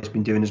Rowley's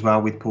been doing as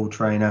well with Paul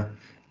Trainer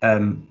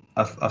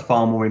are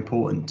far more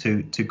important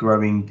to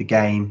growing the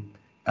game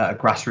at a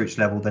grassroots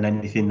level than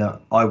anything that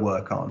I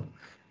work on.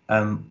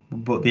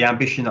 But the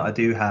ambition that I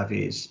do have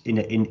is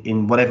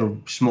in whatever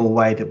small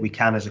way that we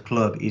can as a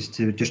club is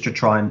to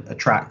try and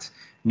attract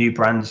new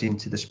brands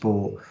into the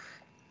sport,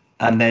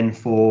 and then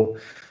for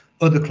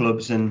other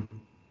clubs and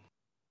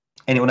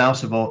anyone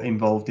else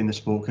involved in the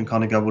sport can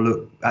kind of go, well,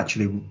 look,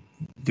 actually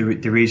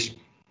there is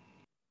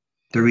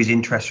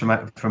interest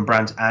from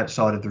brands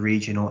outside of the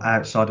region or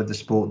outside of the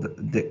sport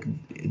that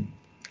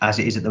as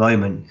it is at the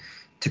moment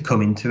to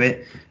come into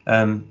it,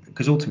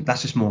 because ultimately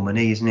that's just more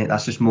money, isn't it?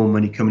 That's just more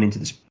money coming into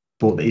the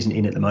sport that isn't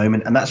in at the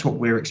moment, and that's what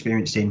we're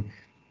experiencing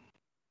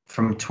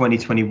from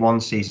 2021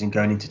 season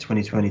going into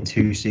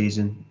 2022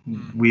 season.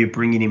 We are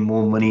bringing in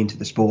more money into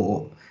the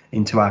sport,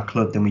 into our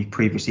club, than we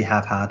previously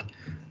have had,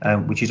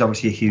 which is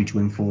obviously a huge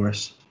win for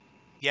us.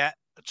 Yeah,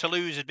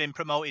 Toulouse had been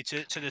promoted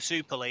to the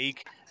Super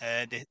League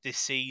this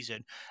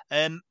season.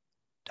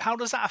 How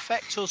does that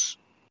affect us,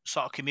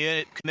 sort of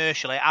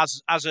commercially,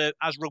 as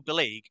rugby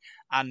league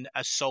and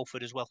as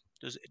Salford as well?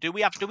 Do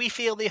we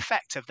feel the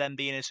effect of them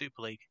being in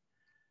Super League?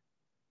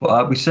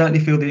 Well, we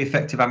certainly feel the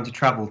effect of having to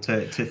travel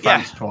to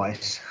France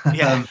twice.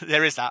 Yeah,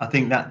 there is that. I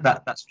think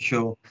that's for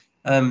sure.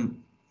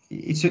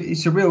 This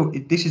is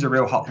a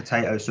real hot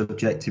potato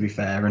subject, to be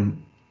fair,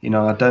 and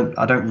I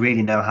don't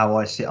really know how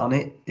I sit on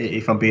it.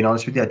 If I'm being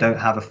honest with you, I don't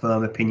have a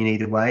firm opinion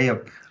either way.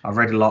 I've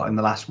read a lot in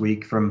the last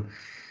week from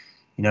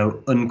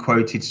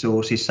unquoted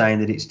sources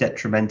saying that it's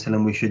detrimental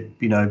and we should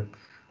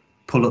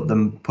pull up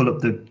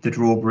the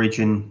drawbridge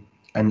and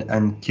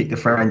kick the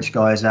French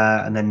guys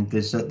out, and then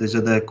there's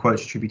other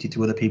quotes attributed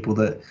to other people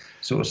that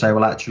sort of say,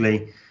 well,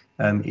 actually,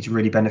 it's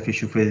really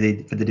beneficial for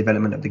the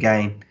development of the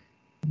game.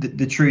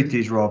 The truth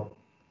is, Rob,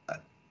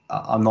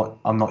 I'm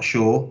not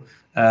sure.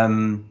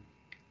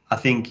 I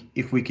think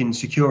if we can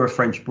secure a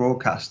French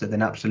broadcaster,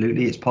 then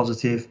absolutely it's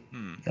positive.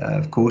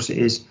 Of course it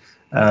is.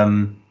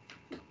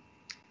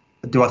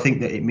 Do I think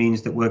that it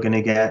means that we're going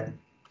to get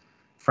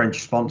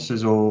French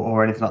sponsors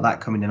or anything like that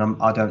coming in?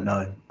 I don't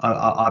know.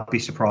 I'd be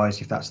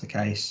surprised if that's the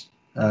case,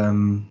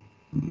 to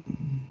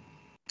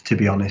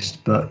be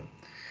honest. But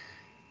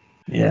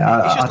yeah,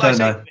 I don't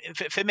know.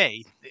 For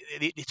me,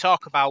 they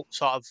talk about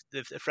sort of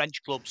the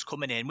French clubs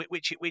coming in,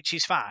 which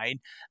is fine,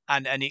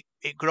 and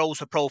it grows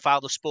the profile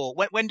of the sport.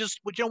 When does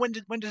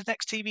the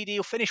next TV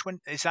deal finish? When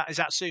is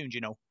that soon? Do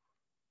you know?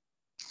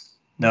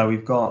 No,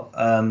 we've got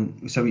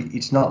so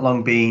it's not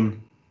long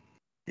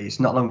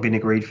been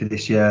agreed for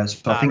this year.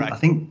 So I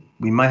think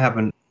we may have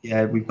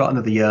we've got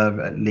another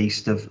year at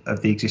least of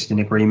the existing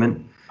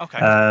agreement. Okay.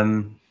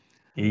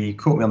 You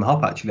caught me on the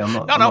hop actually. I'm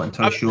not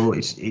entirely sure.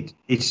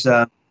 It's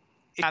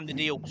and the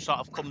deal sort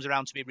of comes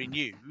around to be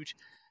renewed,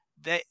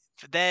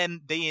 for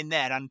them being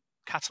there and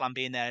Catalan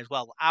being there as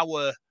well,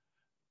 our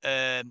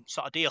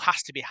sort of deal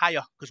has to be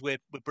higher because we're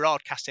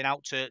broadcasting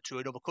out to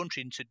another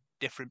country, into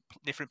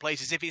different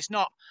places. If it's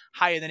not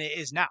higher than it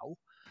is now,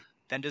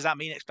 then does that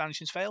mean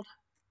expansion's failed?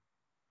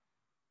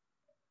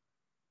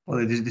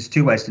 Well, there's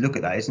two ways to look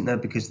at that, isn't there?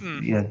 Because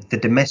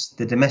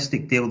the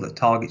domestic deal that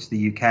targets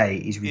the UK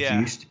is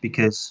reduced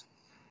because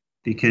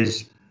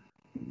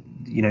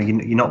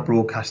you're not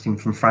broadcasting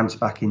from France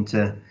back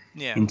into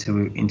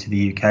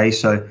the UK.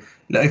 So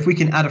if we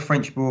can add a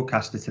French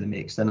broadcaster to the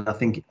mix, then I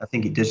think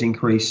it does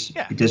increase.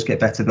 It does get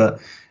better,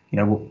 but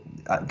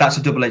that's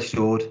a double-edged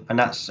sword, and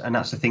that's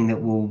the thing that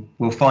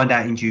we'll find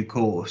out in due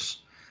course,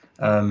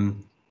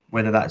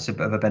 whether that's of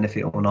a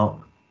benefit or not.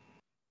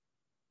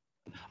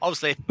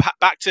 Obviously,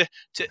 back to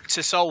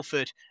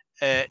Salford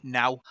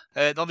now.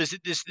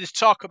 There's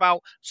talk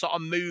about sort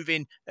of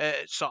moving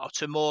sort of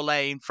to Moor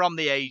Lane from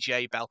the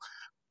AJ Bell.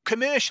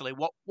 Commercially,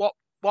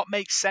 what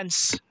makes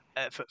sense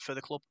for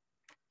the club?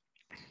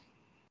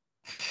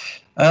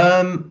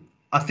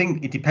 I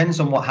think it depends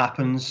on what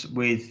happens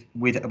with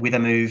a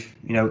move.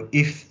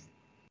 If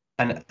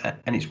and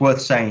it's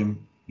worth saying,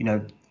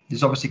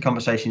 there's obviously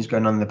conversations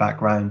going on in the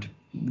background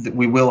that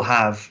we will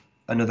have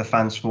another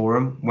fans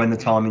forum when the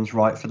timing's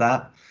right for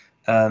that.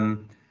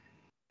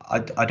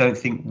 I don't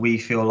think we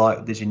feel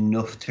like there's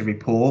enough to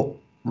report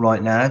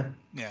right now.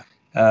 Yeah.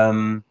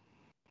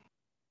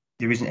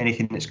 There isn't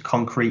anything that's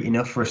concrete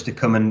enough for us to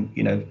come and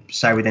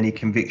say with any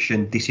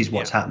conviction this is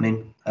what's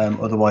happening.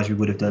 Otherwise we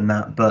would have done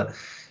that. But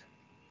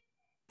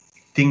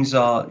things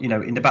are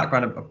in the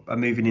background are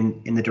moving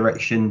in the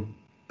direction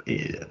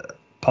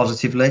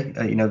positively.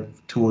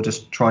 Towards us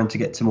trying to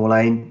get to Moor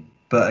Lane.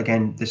 But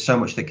again, there's so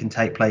much that can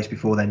take place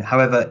before then.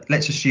 However,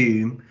 let's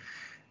assume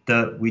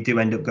that we do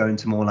end up going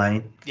to Moor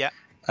Lane. Yeah.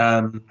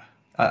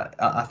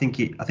 I think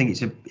if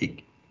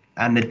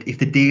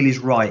the deal is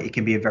right, it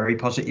can be a very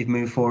positive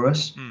move for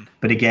us.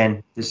 But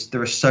again,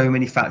 there are so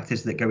many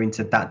factors that go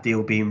into that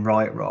deal being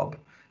right, Rob,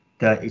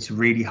 that it's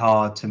really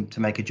hard to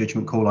make a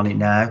judgment call on it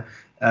now.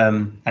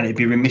 And it'd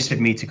be remiss of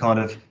me to kind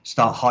of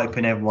start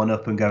hyping everyone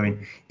up and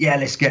going, yeah,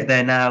 let's get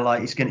there now.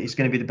 Like it's going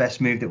to be the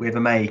best move that we ever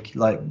make.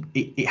 Like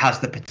it has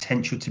the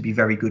potential to be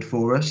very good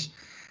for us.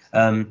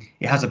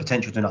 It has the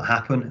potential to not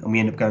happen, and we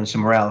end up going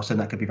somewhere else, and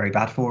that could be very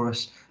bad for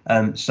us.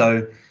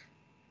 So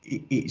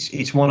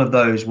it's one of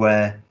those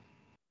where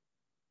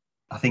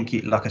I think,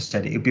 like I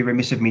said, it would be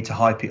remiss of me to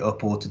hype it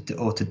up or to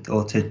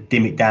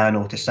dim it down,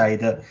 or to say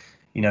that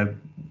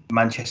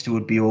Manchester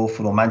would be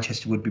awful or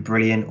Manchester would be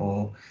brilliant,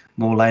 or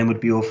Moor Lane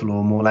would be awful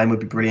or Moor Lane would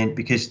be brilliant,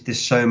 because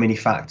there's so many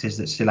factors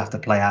that still have to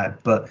play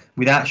out. But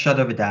without a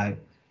shadow of a doubt,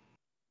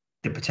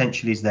 the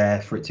potential is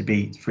there for it to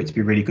be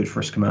really good for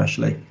us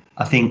commercially.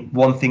 I think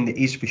one thing that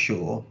is for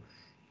sure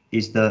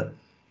is that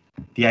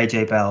the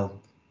AJ Bell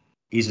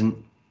isn't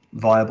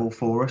viable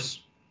for us.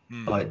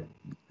 Like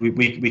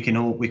we can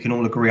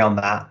all agree on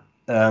that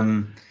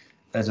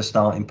as a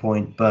starting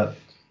point. But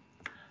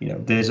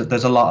there's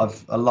a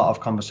lot of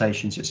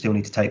conversations that still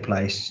need to take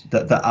place,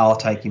 that are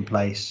taking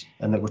place,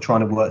 and that we're trying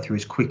to work through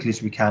as quickly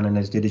as we can and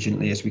as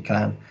diligently as we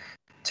can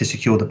to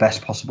secure the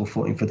best possible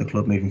footing for the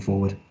club moving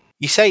forward.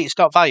 You say it's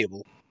not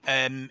valuable.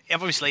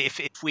 Obviously,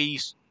 if we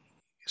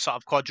sort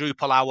of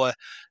quadruple our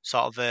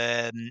sort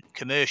of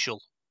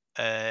commercial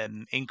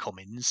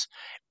incomings,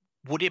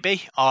 would it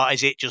be, or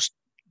is it just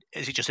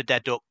a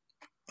dead duck?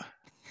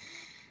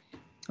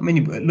 I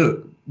mean,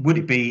 look, would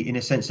it be in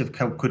a sense of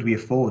could we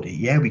afford it?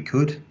 Yeah, we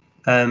could.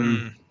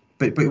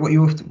 But what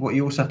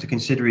you also have to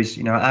consider is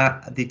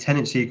the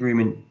tenancy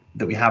agreement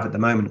that we have at the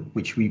moment,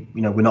 which we're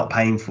not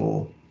paying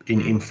for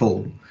in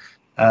full,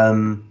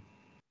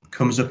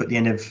 comes up at the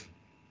end of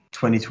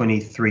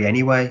 2023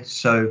 anyway.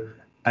 So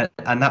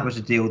and that was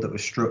a deal that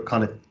was struck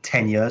kind of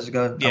 10 years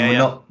ago,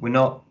 and we're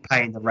not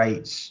paying the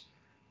rates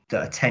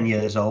that are 10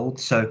 years old.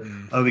 So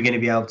are we going to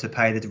be able to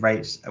pay the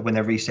rates when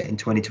they're reset in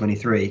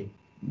 2023?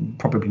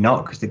 Probably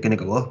not, because they're going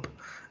to go up.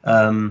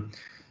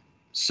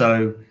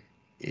 So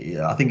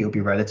I think it'll be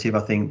relative.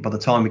 I think by the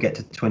time we get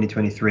to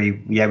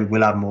 2023, we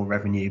will have more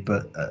revenue,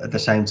 but at the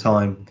same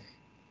time,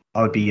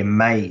 I would be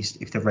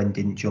amazed if the rent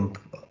didn't jump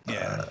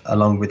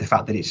along with the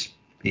fact that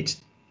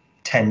it's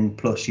 10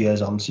 plus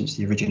years on since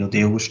the original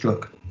deal was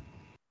struck.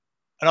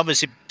 And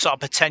obviously sort of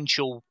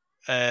potential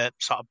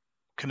sort of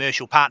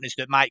commercial partners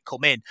that might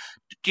come in.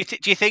 Do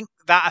you think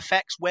that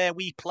affects where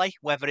we play,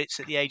 whether it's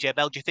at the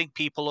AJBL? Do you think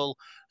people will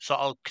sort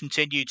of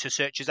continue to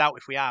search us out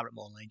if we are at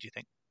Moor Lane, do you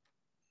think?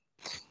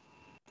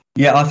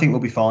 Yeah, I think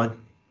we'll be fine.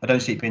 I don't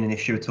see it being an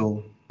issue at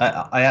all.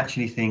 I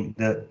actually think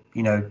that,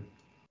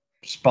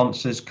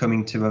 sponsors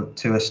coming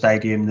to a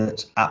stadium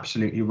that's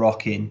absolutely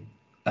rocking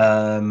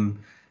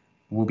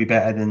will be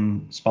better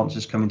than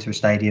sponsors coming to a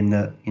stadium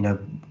that,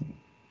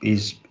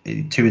 is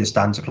two of the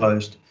stands are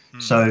closed.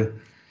 So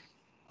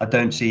I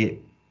don't see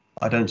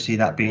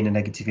that being a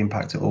negative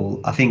impact at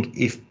all. I think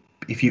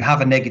if you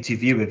have a negative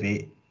view of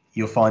it,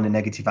 you'll find a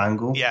negative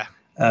angle. Yeah.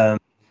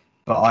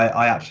 But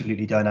I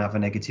absolutely don't have a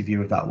negative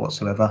view of that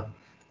whatsoever.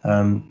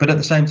 But at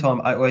the same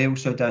time, I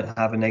also don't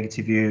have a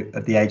negative view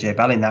of the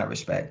AJBL in that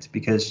respect,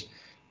 because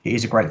it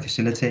is a great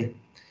facility.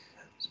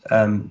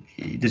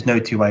 There's no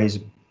two ways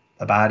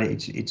about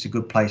it. It's a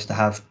good place to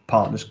have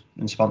partners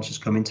and sponsors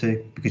come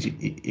into, because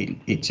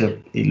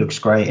it looks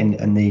great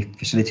and the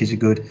facilities are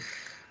good.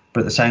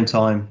 But at the same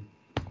time,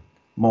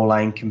 Moor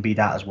Lane can be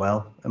that as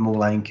well, and Moor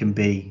Lane can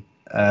be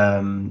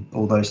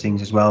all those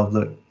things as well.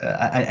 Look,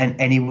 and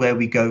anywhere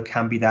we go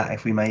can be that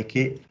if we make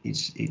it.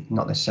 It's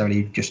not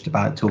necessarily just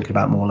about talking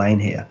about Moor Lane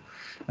here.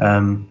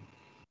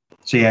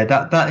 So yeah,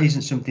 that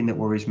isn't something that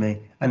worries me.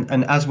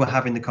 And as we're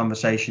having the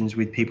conversations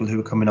with people who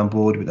are coming on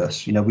board with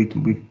us,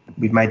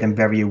 we've made them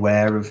very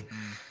aware of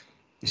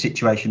the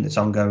situation that's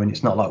ongoing.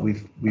 It's not like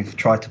we've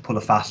tried to pull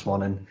a fast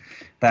one and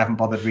they haven't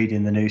bothered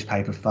reading the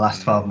newspaper for the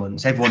last 12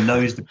 months. Everyone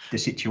knows the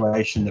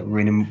situation that we're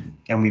in,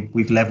 and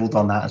we've leveled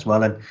on that as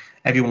well. And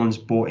everyone's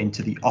bought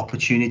into the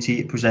opportunity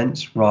it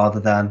presents rather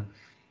than,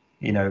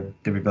 the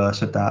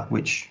reverse of that,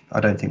 which I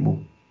don't think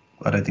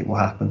will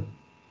happen.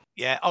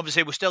 Yeah,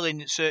 obviously we're still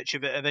in search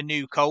of a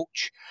new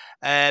coach.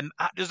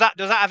 Does that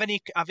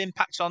have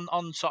impacts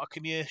on sort of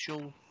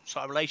commercial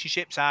sort of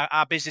relationships?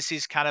 Are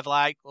businesses kind of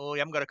like, oh, you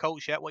haven't got a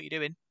coach yet, what are you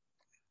doing?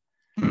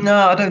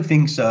 No, I don't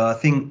think so. I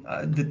think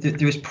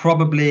there's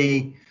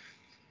probably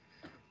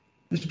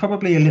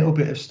a little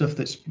bit of stuff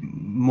that's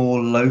more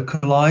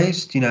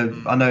localized.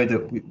 I know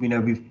that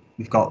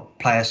we've got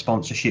player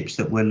sponsorships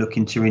that we're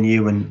looking to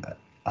renew, and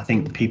I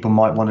think people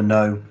might want to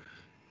know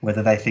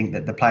whether they think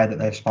that the player that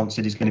they've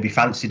sponsored is going to be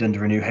fancied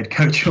under a new head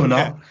coach or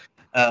not.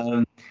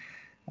 I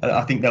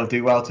think they'll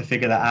do well to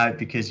figure that out,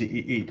 because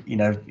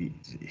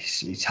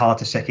it's hard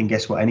to second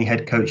guess what any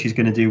head coach is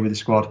going to do with the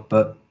squad.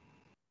 But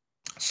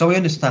so we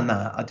understand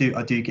that. I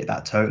do get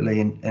that totally,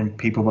 and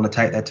people want to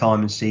take their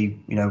time and see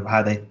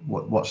how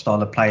what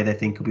style of play they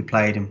think will be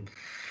played.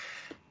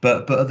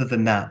 But other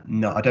than that,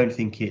 no, I don't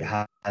think it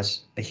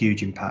has a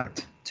huge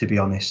impact, to be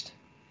honest.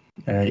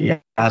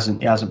 It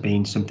hasn't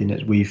been something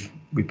that we've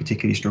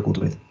particularly struggled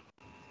with.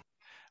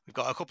 We've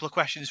got a couple of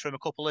questions from a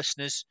couple of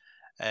listeners.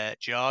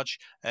 George,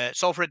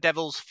 Salford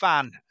Devils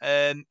fan,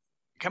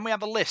 can we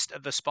have a list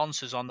of the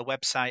sponsors on the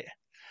website?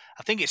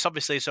 I think it's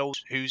obviously those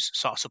who's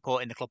sort of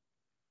supporting the club.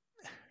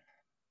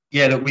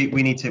 Yeah, look,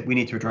 we need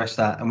to address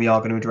that, and we are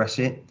going to address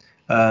it.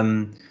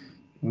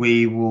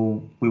 We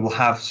will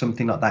have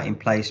something like that in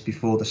place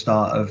before the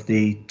start of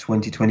the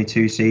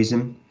 2022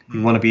 season.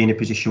 We want to be in a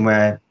position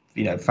where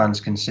fans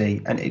can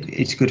see, and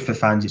it's good for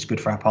fans, it's good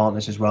for our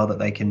partners as well, that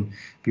they can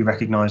be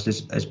recognised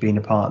as being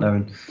a partner.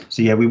 And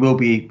so yeah, we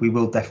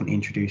will definitely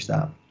introduce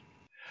that.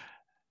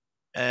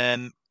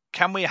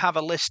 Can we have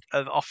a list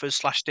of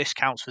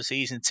offers/discounts for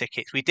season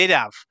tickets? We did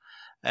have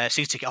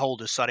season ticket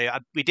holders. Sorry,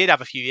 we did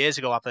have a few years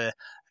ago have a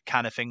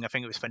kind of thing. I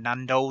think it was for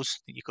Nando's.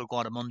 You could go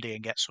on a Monday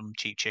and get some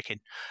cheap chicken.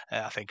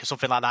 I think, or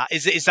something like that.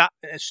 Is that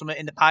something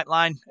in the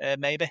pipeline?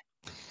 Maybe.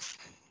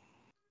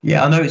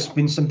 Yeah, I know it's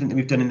been something that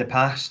we've done in the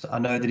past. I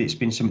know that it's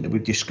been something that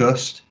we've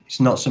discussed. It's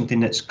not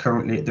something that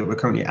we're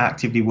currently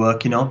actively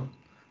working on,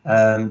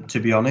 to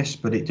be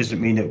honest. But it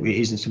doesn't mean that it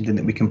isn't something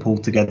that we can pull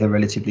together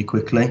relatively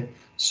quickly.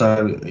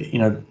 So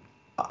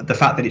the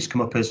fact that it's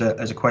come up as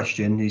a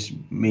question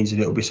means that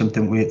it'll be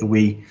something that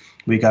we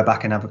go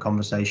back and have a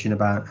conversation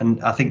about. And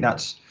I think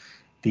that's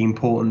the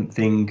important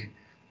thing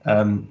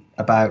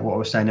about what I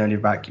was saying earlier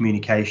about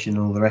communication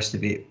and all the rest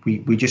of it.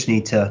 We just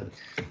need to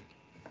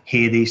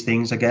hear these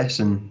things, I guess,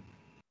 and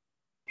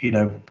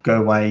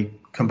go away,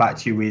 come back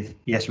to you with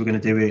yes, we're going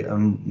to do it,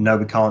 and no,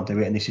 we can't do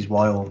it, and this is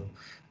why.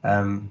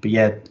 But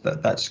yeah,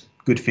 that's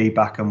good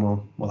feedback, and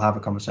we'll have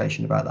a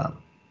conversation about that.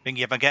 I think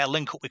if I get a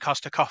link up with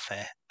Costa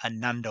Coffee and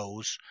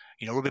Nando's,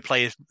 rugby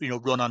players,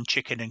 run on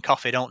chicken and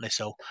coffee, don't they?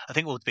 So I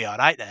think we'll be all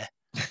right there.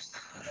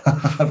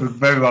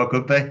 Very well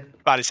could be.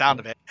 By the sound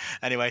of it.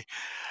 Anyway,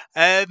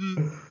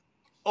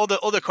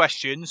 other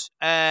questions.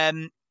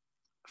 I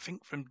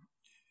think from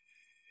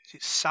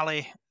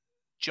Sally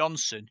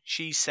Johnson,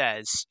 she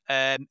says,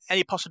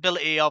 any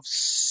possibility of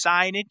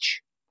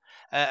signage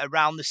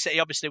around the city?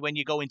 Obviously, when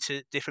you go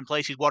into different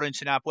places,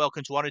 Warrington have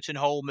Welcome to Warrington,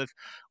 home of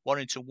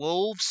Warrington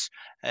Wolves.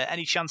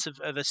 Any chance of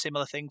a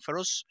similar thing for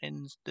us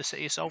in the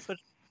city of Salford?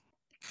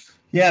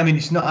 Yeah, I mean,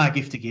 it's not our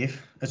gift to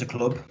give as a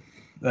club.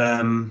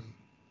 That's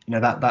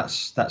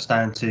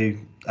down to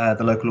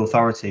the local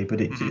authority, but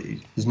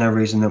there's no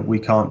reason that we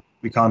can't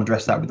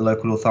address that with the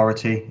local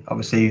authority.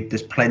 Obviously,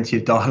 there's plenty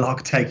of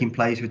dialogue taking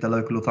place with the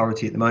local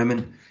authority at the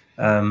moment.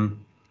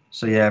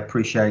 So yeah,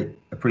 appreciate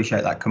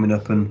that coming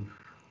up, and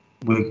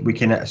we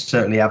can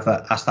certainly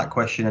ask that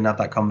question and have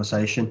that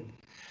conversation.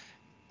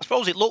 I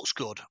suppose it looks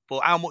good,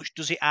 but how much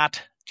does it add,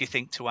 do you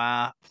think, to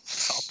our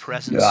sort of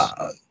presence?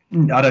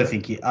 I don't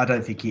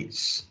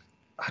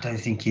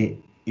think it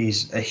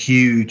is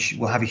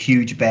will have a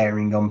huge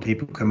bearing on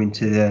people coming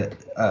to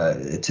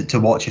to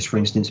watch us, for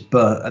instance.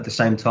 But at the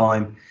same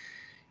time,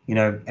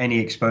 any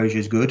exposure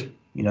is good.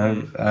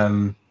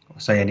 I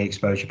say any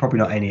exposure, probably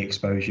not any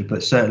exposure,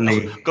 but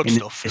certainly good in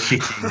stuff. The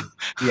city.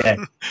 Yeah,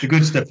 the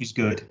good stuff is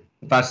good.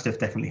 The bad stuff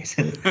definitely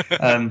isn't.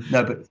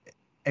 No, but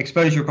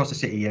exposure across the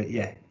city,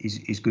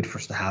 is good for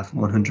us to have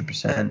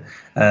 100%.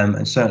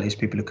 And certainly as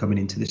people are coming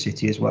into the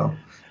city as well.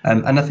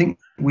 And I think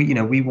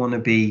we want to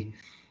be.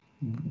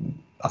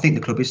 I think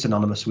the club is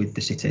synonymous with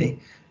the city,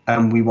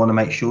 and we want to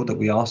make sure that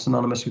we are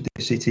synonymous with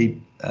the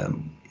city. A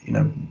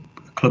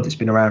club that's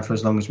been around for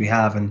as long as we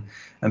have, and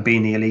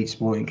being the elite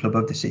sporting club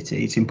of the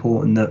city, it's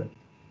important that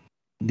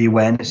the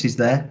awareness is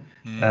there,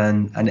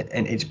 and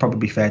it's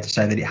probably fair to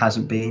say that it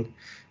hasn't been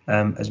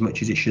as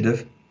much as it should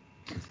have.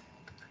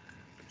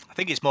 I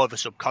think it's more of a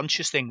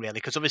subconscious thing, really,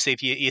 because obviously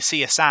if you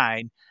see a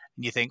sign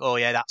and you think, oh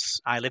yeah,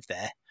 I live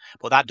there,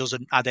 but that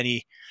doesn't add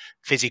any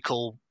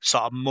physical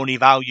sort of money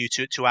value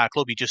to our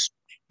club. You just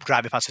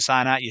driving past a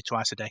sign at you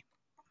twice a day.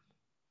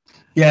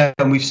 Yeah,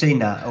 and we've seen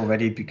that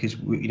already, because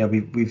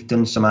we've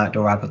done some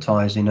outdoor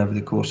advertising over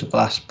the course of the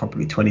last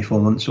probably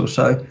 24 months or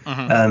so,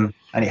 and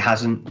it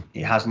hasn't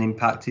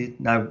impacted.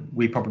 Now,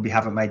 we probably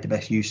haven't made the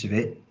best use of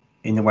it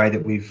in the way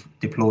that we've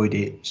deployed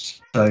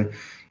it. So,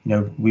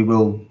 we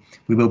will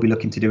be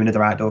looking to do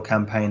another outdoor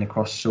campaign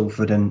across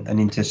Salford and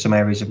into some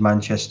areas of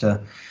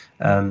Manchester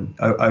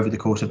over the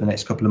course of the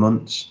next couple of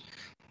months.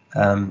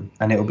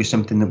 And it will be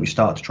something that we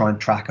start to try and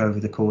track over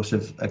the course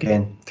of,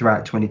 again,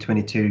 throughout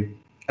 2022,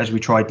 as we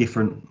try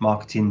different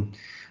marketing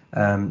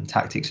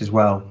tactics as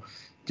well,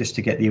 just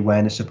to get the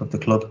awareness up of the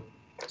club.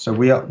 So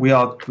we are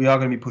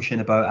going to be pushing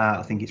the boat out,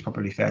 I think it's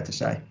probably fair to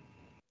say.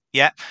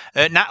 Yeah.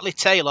 Natalie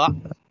Taylor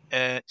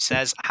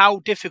says, how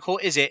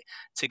difficult is it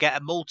to get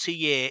a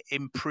multi-year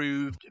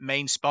improved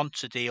main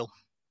sponsor deal?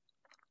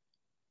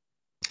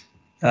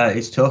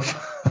 It's tough.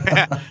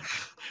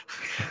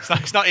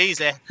 It's not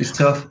easy. It's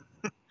tough.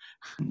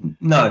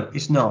 No,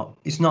 it's not.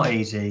 It's not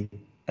easy.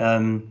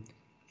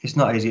 It's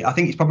not easy. I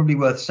think it's probably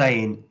worth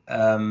saying,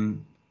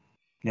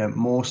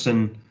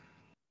 Mawson,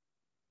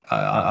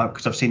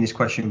 because I've seen this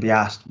question be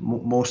asked,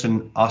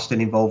 Mawson are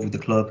still involved with the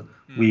club.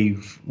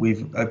 We've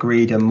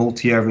agreed a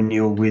multi-year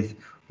renewal with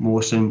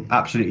Mawson.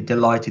 Absolutely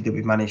delighted that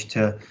we've managed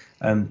to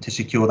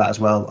secure that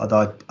as well.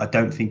 Although I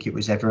don't think it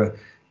was ever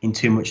in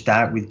too much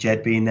doubt with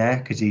Jed being there,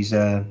 because he's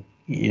a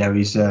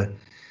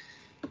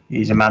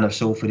man of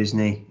Salford, isn't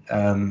he?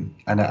 And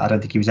I don't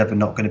think he was ever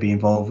not going to be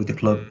involved with the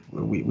club,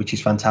 which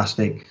is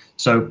fantastic.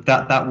 So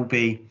that'll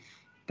be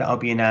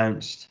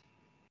announced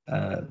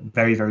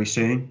very, very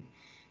soon.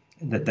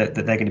 That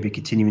they're going to be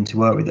continuing to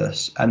work with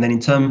us. And then in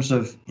terms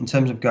of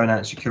going out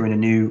and securing a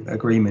new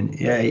agreement,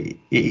 it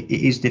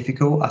is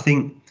difficult. I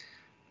think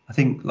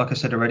like I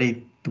said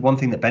already, the one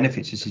thing that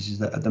benefits us is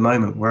that at the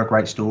moment we're a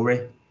great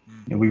story.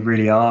 We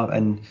really are,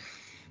 and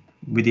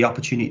with the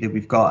opportunity that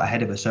we've got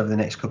ahead of us over the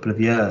next couple of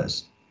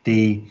years,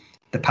 the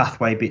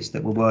pathway bits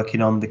that we're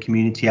working on, the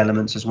community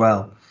elements as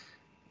well,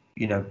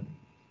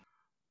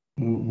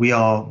 we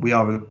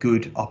are a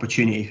good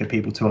opportunity for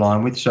people to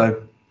align with.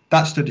 So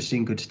that stood us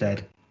in good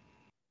stead.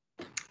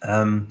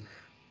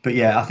 But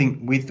yeah, I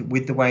think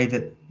with the way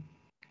that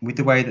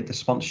the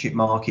sponsorship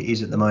market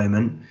is at the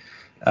moment,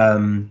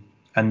 and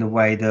the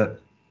way that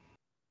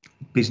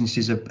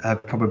businesses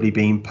have probably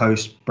been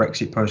post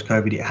Brexit, post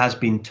COVID, it has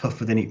been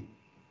tougher than it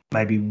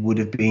maybe would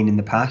have been in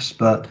the past.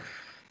 But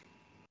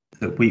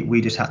that we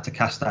just had to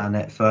cast our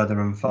net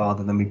further and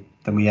farther than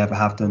we ever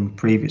have done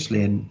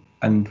previously,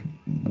 and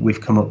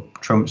we've come up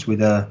trumps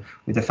with a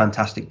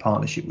fantastic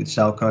partnership with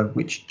Selco,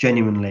 which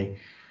genuinely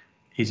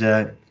is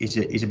a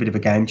bit of a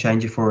game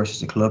changer for us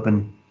as a club,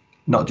 and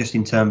not just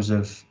in terms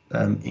of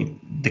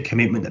the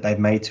commitment that they've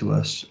made to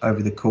us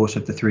over the course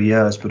of the 3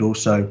 years, but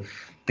also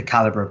the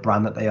caliber of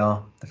brand that they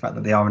are, the fact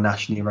that they are a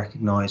nationally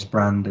recognised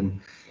brand, and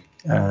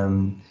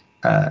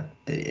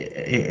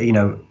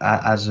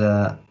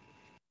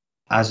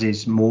as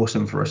is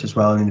Mawson for us as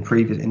well in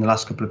the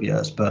last couple of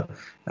years. But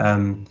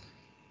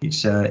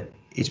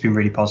it's been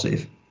really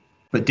positive,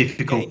 but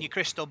difficult. Getting your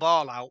crystal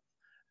ball out,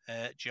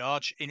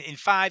 George, in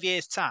 5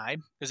 years'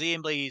 time, because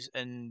Ian Blees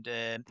and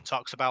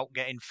talks about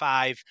getting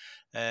 5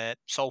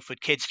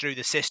 Salford kids through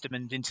the system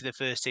and into the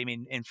first team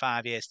in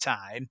 5 years'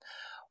 time.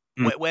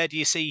 where do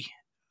you see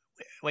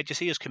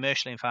us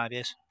commercially in 5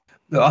 years?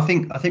 Look, I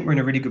think we're in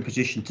a really good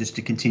position just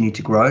to continue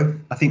to grow.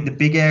 I think the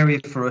big area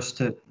for us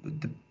the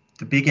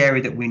big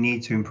area that we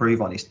need to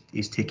improve on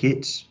is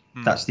tickets.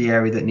 That's the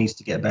area that needs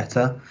to get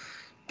better.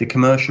 The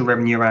commercial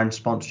revenue around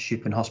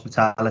sponsorship and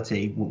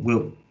hospitality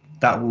will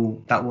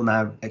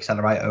now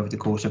accelerate over the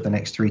course of the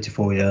next 3 to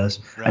 4 years,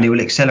 right. And it will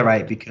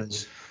accelerate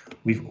because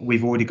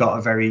we've already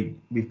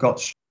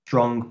got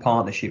strong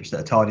partnerships that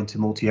are tied into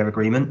multi-year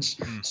agreements.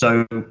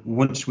 So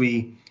once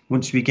we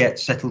get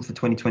settled for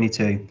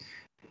 2022,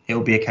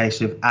 it'll be a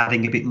case of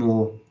adding a bit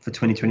more for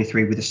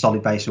 2023 with a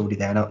solid base already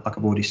there. And like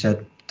I've already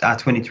said, our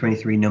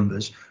 2023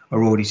 numbers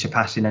are already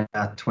surpassing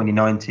our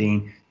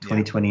 2019,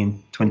 2020 and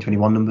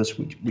 2021 numbers,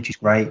 which is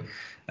great.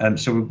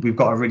 So we've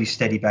got a really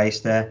steady base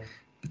there.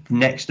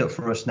 Next up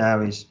for us now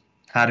is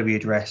how do we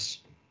address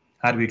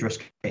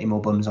getting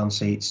more bums on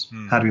seats?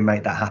 How do we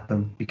make that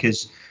happen?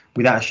 Because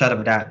without a shadow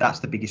of a doubt, that's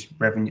the biggest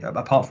revenue,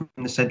 apart from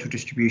the central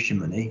distribution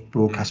money,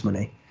 broadcast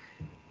money,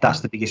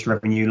 that's the biggest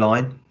revenue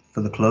line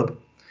for the club.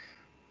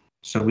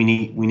 So we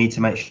need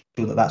to make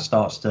sure that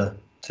starts to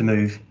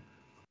move,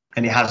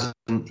 and it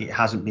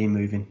hasn't been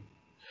moving.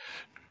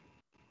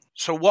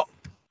 So what?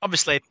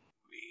 Obviously,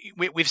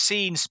 we've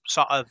seen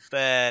sort of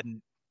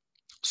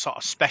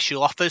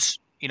special offers,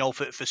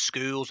 for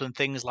schools and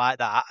things like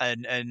that,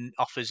 and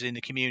offers in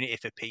the community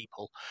for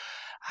people.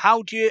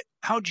 How do you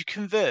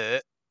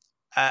convert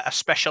a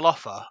special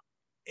offer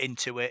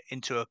into a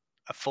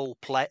full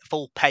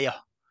payer?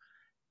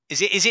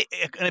 Is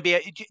it going to be?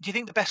 Do you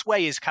think the best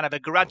way is kind of a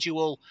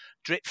gradual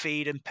drip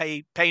feed and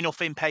pay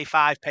nothing, pay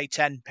 5, pay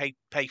 10,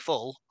 pay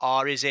full,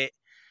 or is it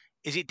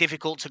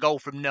difficult to go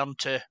from none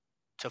to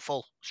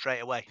full straight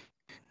away?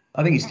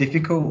 I think it's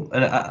difficult,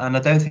 and I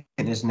don't think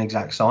there's an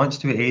exact science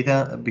to it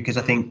either, because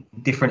I think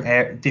different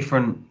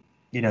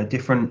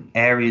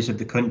areas of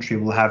the country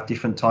will have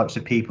different types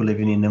of people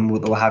living in them,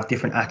 will have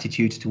different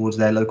attitudes towards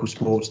their local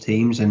sports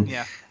teams, and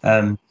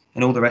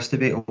all the rest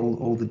of it,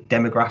 all the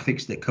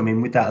demographics that come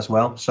in with that as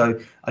well.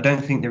 So I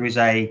don't think there is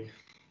a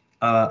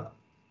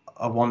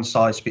one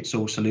size fits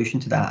all solution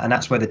to that, and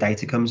that's where the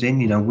data comes in.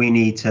 We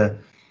need to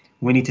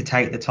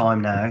take the time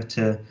now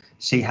to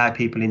see how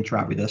people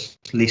interact with us,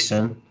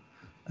 listen.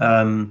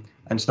 And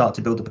start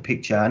to build up a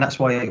picture, and that's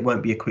why it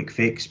won't be a quick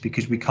fix,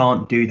 because we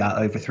can't do that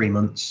over 3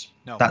 months.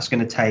 No. That's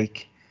going to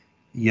take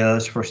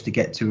years for us to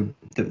get to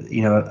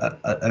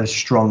a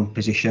strong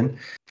position.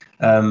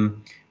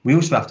 We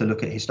also have to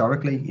look at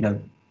historically,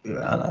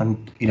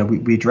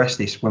 we addressed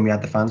this when we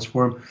had the fans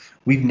forum.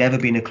 We've never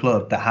been a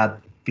club that had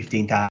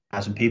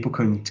 15,000 people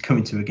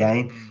coming to a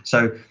game.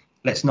 So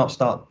let's not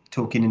start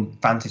talking in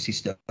fantasy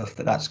stuff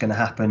that's going to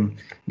happen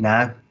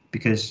now,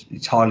 because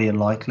it's highly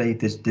unlikely.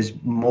 There's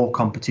more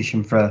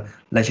competition for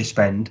leisure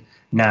spend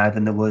now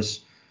than there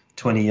was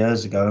 20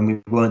 years ago, and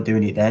we weren't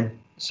doing it then.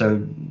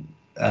 So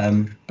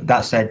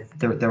that said,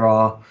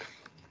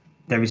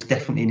 there is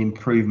definitely an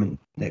improvement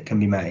that can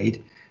be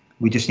made.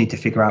 We just need to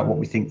figure out what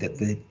we think that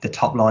the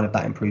top line of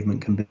that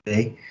improvement can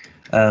be.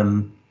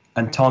 And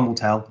time will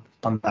tell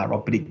on that,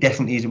 Rob, but it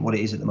definitely isn't what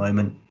it is at the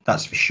moment.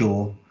 That's for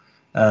sure.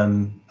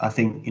 I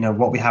think,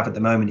 what we have at the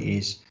moment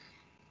is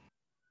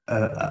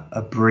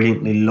a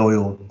brilliantly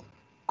loyal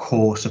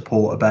core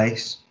supporter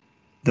base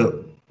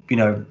that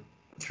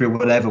through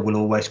whatever will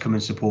always come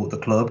and support the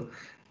club,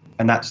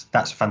 and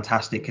that's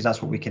fantastic, because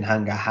that's what we can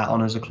hang our hat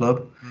on as a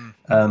club,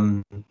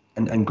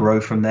 and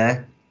grow from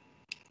there.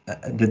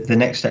 The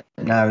next step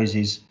now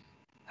is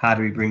how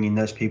do we bring in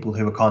those people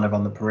who are kind of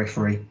on the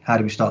periphery? How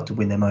do we start to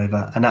win them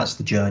over? And that's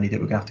the journey that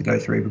we're gonna have to go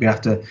through. We're gonna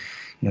have to,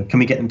 can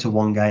we get them to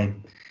 1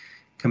 game?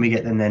 Can we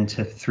get them then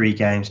to 3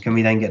 games? Can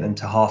we then get them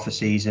to half a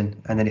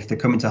season? And then if they're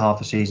coming to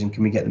half a season,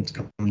 can we get them to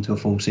come to a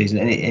full season?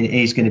 And it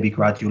is going to be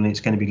gradual, and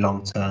it's going to be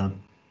long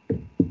term.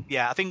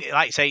 Yeah, I think,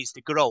 like you say, it's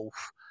the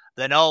growth.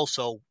 Then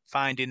also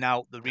finding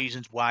out the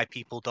reasons why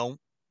people don't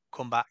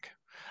come back.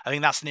 I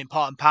think that's an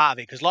important part of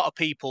it, because a lot of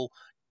people,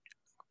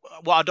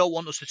 what I don't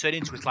want us to turn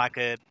into is like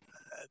a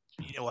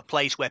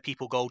place where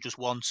people go just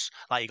once,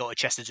 like you go to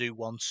Chester Zoo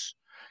once.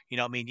 You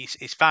know what I mean?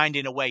 It's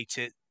finding a way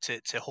to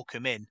hook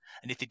them in,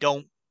 and if they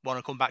don't want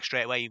to come back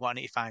straight away, you want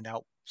to find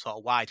out sort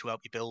of why, to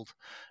help you build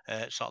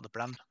sort of the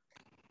brand.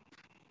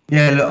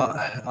 Yeah,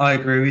 look, I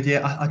agree with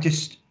you. I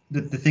just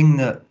the thing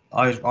that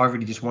I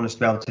really just want us to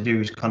be able to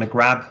do is kind of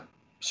grab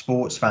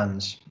sports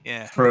fans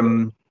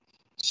from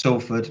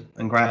Salford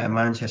and Greater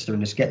Manchester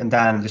and just get them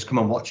down and just come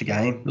and watch a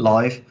game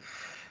live,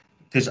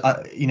 because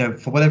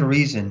for whatever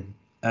reason,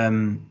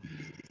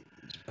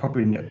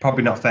 probably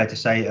not fair to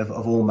say of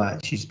all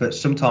matches, but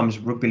sometimes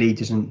rugby league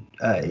doesn't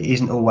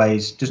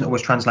always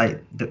translate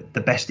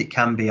the best it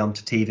can be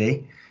onto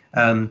TV.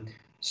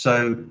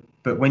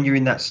 But when you're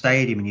in that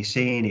stadium and you're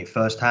seeing it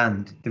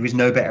firsthand, there is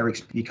no better.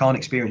 You can't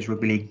experience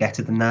rugby league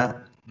better than that.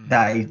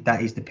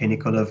 That is the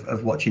pinnacle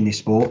of watching this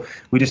sport.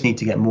 We just need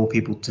to get more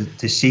people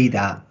to see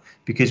that,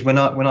 because when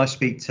I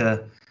speak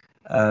to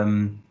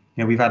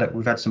we've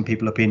had some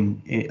people up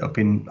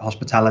in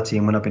hospitality,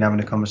 and when I've been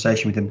having a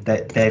conversation with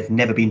them, they've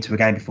never been to a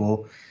game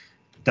before,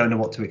 don't know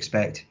what to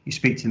expect. You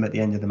speak to them at the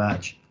end of the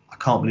match, I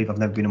can't believe I've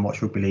never been and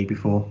watched rugby league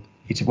before.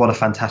 It's what a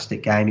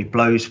fantastic game. It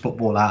blows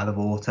football out of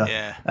the water.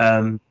 Yeah.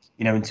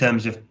 In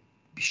terms of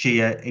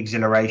sheer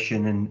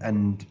exhilaration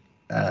and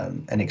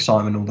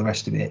excitement, all the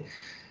rest of it,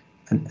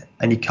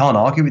 and you can't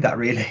argue with that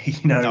really.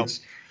 No.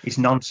 It's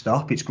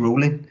non-stop. It's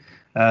grueling.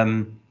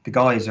 The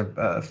guys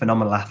are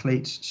phenomenal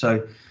athletes,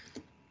 so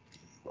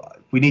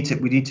we need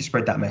to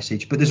spread that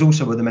message. But there's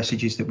also other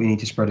messages that we need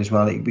to spread as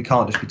well. We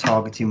can't just be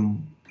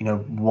targeting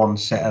one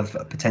set of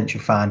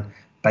potential fan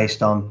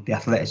based on the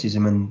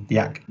athleticism and the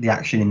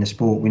action in the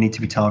sport. We need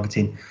to be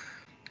targeting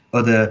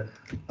other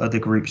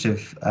groups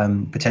of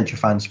potential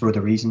fans for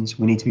other reasons.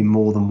 We need to be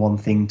more than one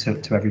thing to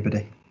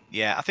everybody.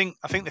 Yeah, I think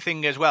the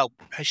thing as well,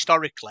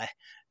 historically,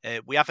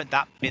 we haven't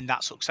been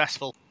that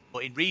successful.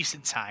 But in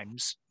recent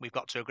times, we've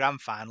got to a grand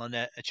final and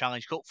a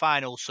Challenge Cup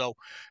final. So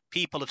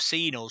people have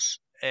seen us,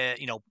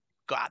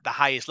 got at the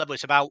highest level.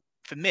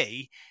 For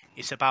me,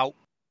 it's about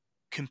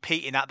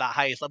competing at that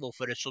highest level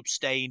for a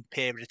sustained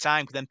period of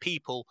time. Because then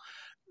people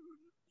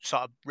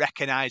sort of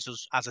recognise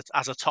us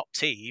as a top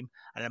team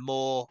and are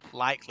more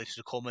likely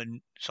to come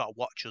and sort of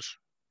watch us.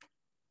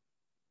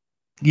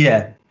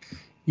 Yeah,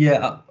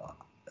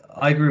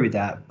 I agree with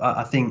that.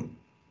 I think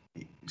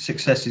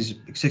success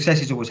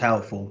is always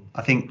helpful.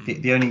 I think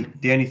the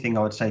only thing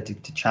I would say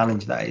to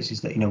challenge that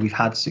is that we've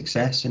had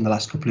success in the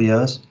last couple of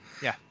years.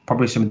 Yeah,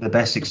 probably some of the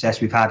best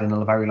success we've had in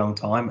a very long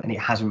time, and it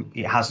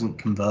hasn't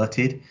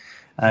converted.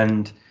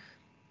 And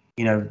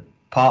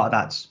part of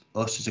that's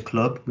us as a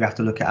club. We have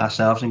to look at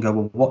ourselves and go,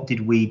 well, what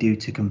did we do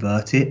to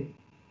convert it?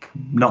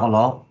 Not a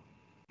lot.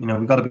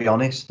 We've got to be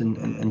honest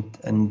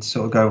and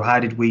sort of go, how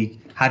did we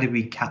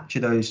capture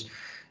those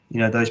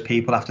those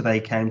people after they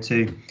came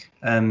to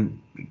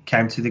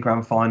the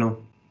grand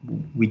final?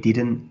 We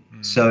didn't.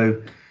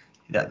 So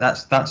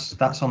that's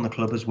on the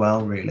club as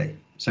well, really.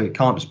 So it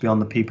can't just be on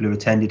the people who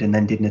attended and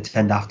then didn't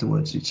attend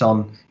afterwards. It's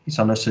on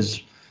us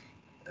as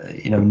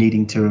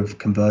needing to have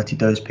converted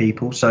those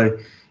people. So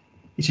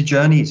it's a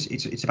journey.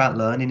 It's about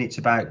learning. It's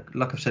about,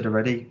 like I've said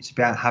already, it's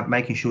about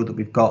making sure that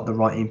we've got the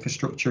right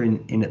infrastructure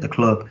in at the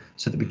club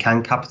so that we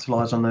can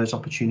capitalise on those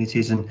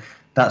opportunities. And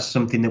that's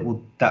something that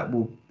will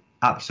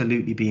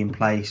absolutely be in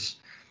place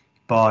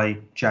by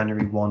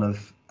January 1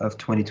 of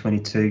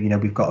 2022.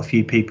 We've got a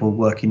few people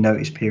working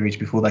notice periods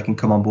before they can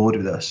come on board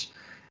with us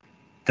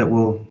that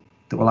will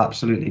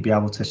absolutely be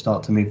able to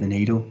start to move the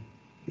needle.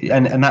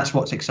 And that's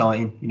what's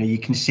exciting. You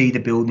can see the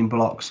building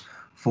blocks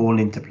fall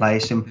into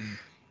place. And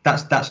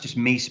that's just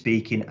me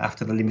speaking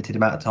after the limited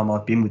amount of time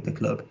I've been with the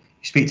club.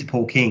 You speak to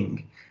Paul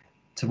King,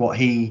 to what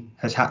he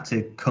has had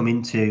to come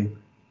into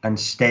and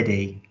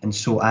steady and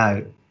sort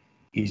out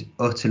is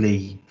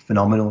utterly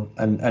phenomenal.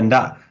 And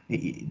that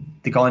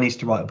the guy needs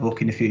to write a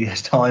book in a few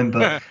years' time.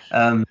 But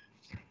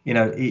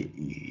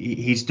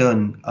he's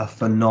done a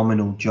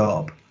phenomenal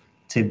job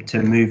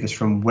to move us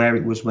from where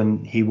it was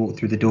when he walked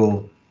through the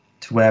door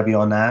to where we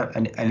are now,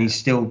 and he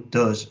still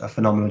does a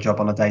phenomenal job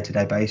on a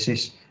day-to-day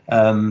basis.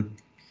 But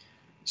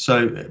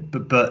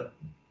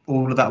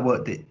all of that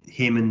work that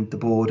him and the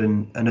board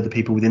and other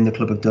people within the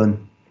club have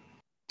done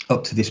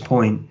up to this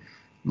point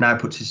now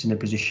puts us in a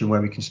position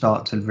where we can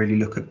start to really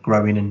look at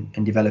growing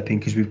and developing,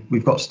 because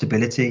we've got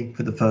stability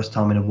for the first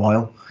time in a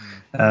while.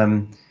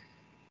 And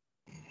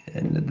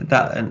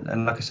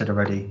like I said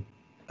already,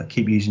 I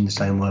keep using the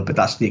same word, but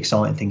that's the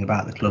exciting thing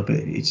about the club.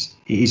 It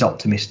is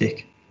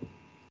optimistic.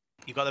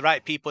 You've got the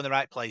right people in the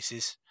right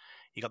places.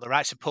 You've got the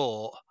right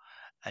support,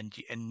 and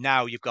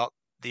now you've got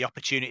the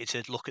opportunity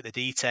to look at the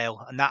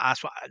detail, and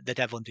that's what the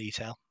devil in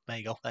detail. There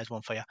you go. There's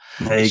one for you.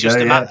 It's just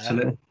a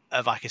matter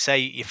of, like I say,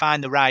 you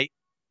find the right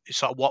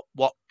sort of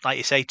what like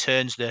you say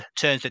turns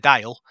the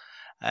dial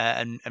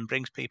and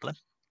brings people in.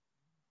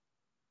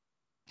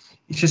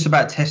 It's just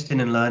about testing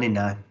and learning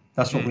now.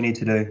 That's what we need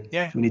to do.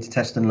 Yeah, we need to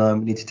test and learn.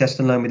 We need to test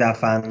and learn with our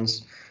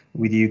fans,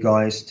 with you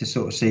guys, to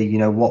sort of see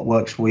what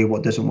works for you,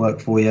 what doesn't work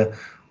for you,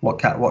 what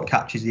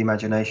captures the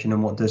imagination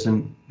and what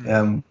doesn't.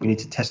 We need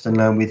to test and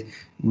learn with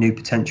new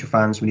potential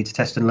fans. We need to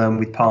test and learn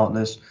with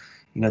partners,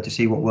 to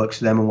see what works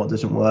for them and what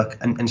doesn't work,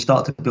 and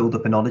start to build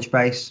up a knowledge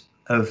base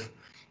of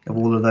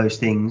all of those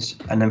things,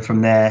 and then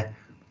from there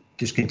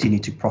just continue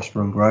to prosper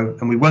and grow.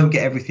 And we won't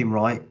get everything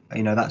right.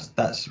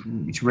 That's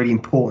it's really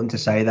important to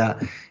say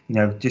that.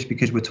 Just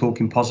because we're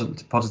talking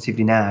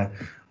positively now,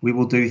 we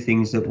will do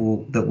things that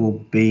will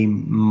be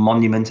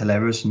monumental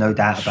errors, no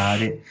doubt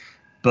about it.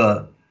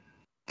 But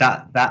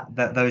that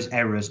those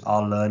errors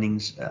are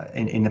learnings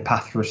in the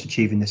path for us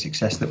achieving the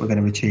success that we're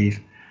going to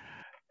achieve.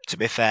 To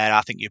be fair,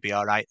 I think you'll be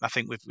all right. I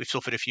think we've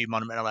suffered a few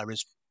monumental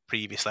errors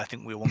previously. I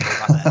think we won't go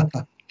back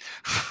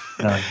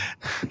there.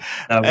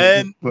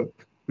 No, we've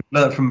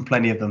learned from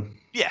plenty of them.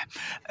 Yeah.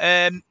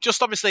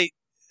 Just obviously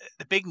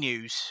the big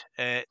news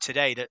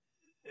today that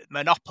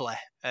Monopoly,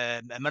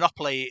 a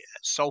Monopoly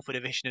Salford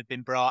edition had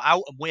been brought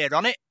out, and we're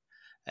on it,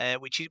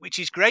 which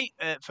is great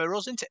for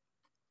us, isn't it?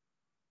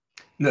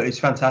 Look, it's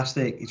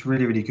fantastic. It's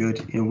really, really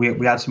good.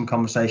 We had some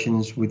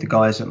conversations with the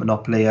guys at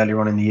Monopoly earlier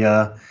on in the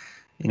year.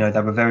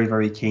 They were very,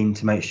 very keen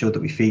to make sure that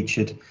we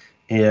featured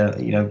here,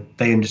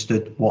 they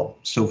understood what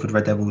Salford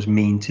Red Devils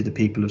mean to the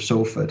people of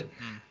Salford.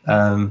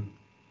 And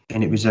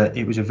it was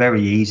a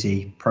very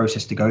easy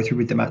process to go through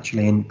with them,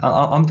 actually. And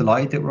I'm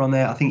delighted that we're on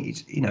there. I think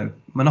it's,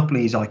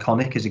 Monopoly is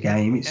iconic as a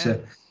game. It's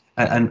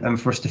and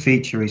for us to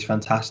feature is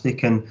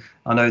fantastic. And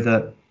I know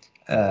that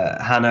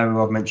Hannah,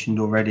 who I've mentioned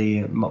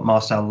already,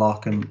 Marcel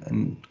Locke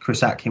and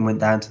Chris Atkin went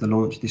down to the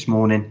launch this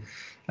morning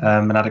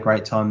and had a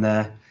great time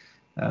there.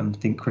 I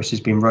think Chris has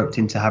been roped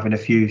into having a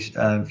few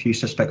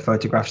suspect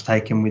photographs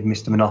taken with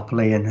Mr.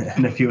 Monopoly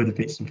and a few other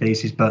bits and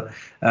pieces. But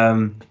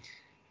look,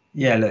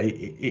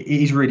 it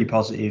is really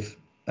positive,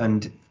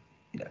 and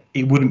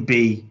it wouldn't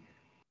be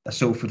a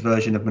Salford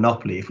version of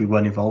Monopoly if we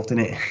weren't involved in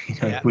it.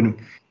 It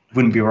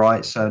wouldn't be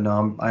right. So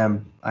no, I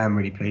am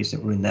really pleased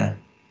that we're in there.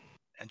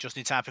 And just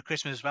in time for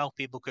Christmas as well,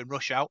 people can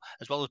rush out,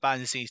 as well as buying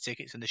the season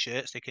tickets and the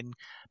shirts. They can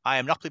buy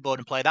a Monopoly board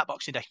and play that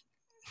Boxing Day.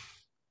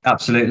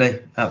 Absolutely.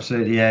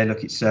 Yeah,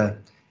 look, it's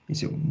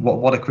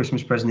what a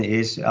Christmas present it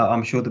is.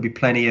 I'm sure there'll be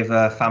plenty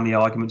of family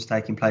arguments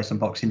taking place on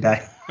Boxing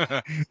Day.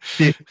 A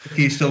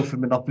few Salford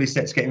Monopoly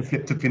sets getting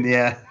flipped up in the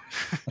air.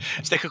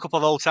 Stick a couple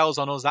of hotels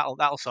on us.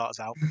 That'll sort us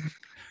out.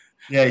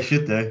 Yeah, you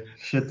should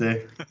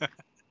do.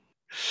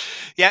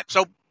 Yeah.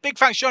 So big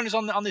thanks for joining us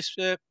on this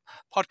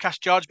podcast,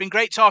 George. It's been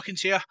great talking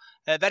to you.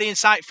 Very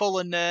insightful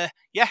and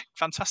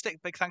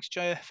fantastic. Big thanks,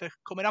 Joe, for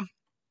coming on.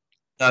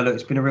 No, look,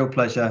 it's been a real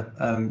pleasure.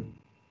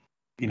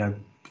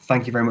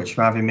 Thank you very much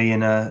for having me.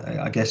 And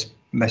I guess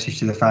message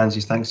to the fans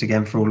is thanks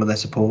again for all of their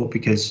support,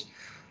 because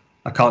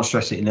I can't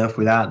stress it enough.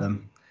 Without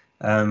them,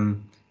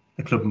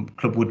 the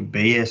club wouldn't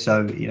be here.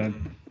 So,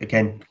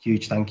 again,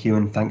 huge thank you,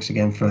 and thanks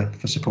again for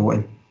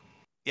supporting.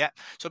 Yeah.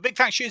 So big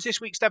thanks to this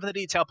week's Devil in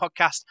the Detail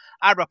podcast.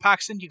 I'm Rob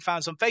Parkinson. You can find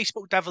us on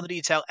Facebook, Devil in the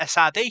Detail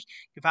SRD. You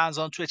can find us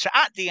on Twitter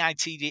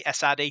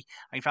 @DITDSRD. And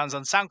you can find us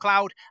on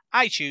SoundCloud,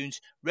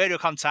 iTunes, Radio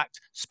Contact,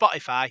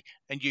 Spotify,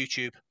 and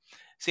YouTube.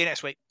 See you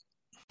next week.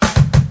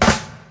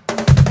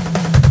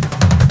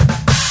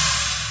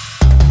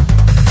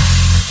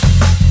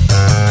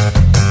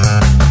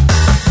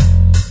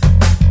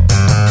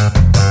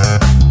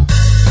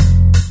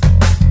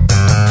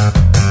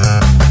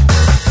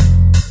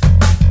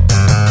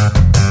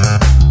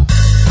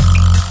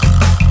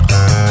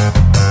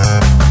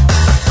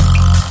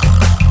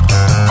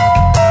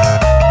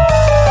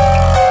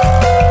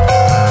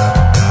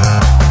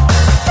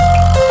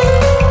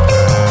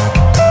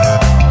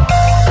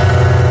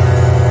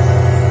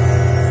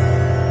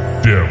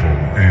 Devil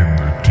in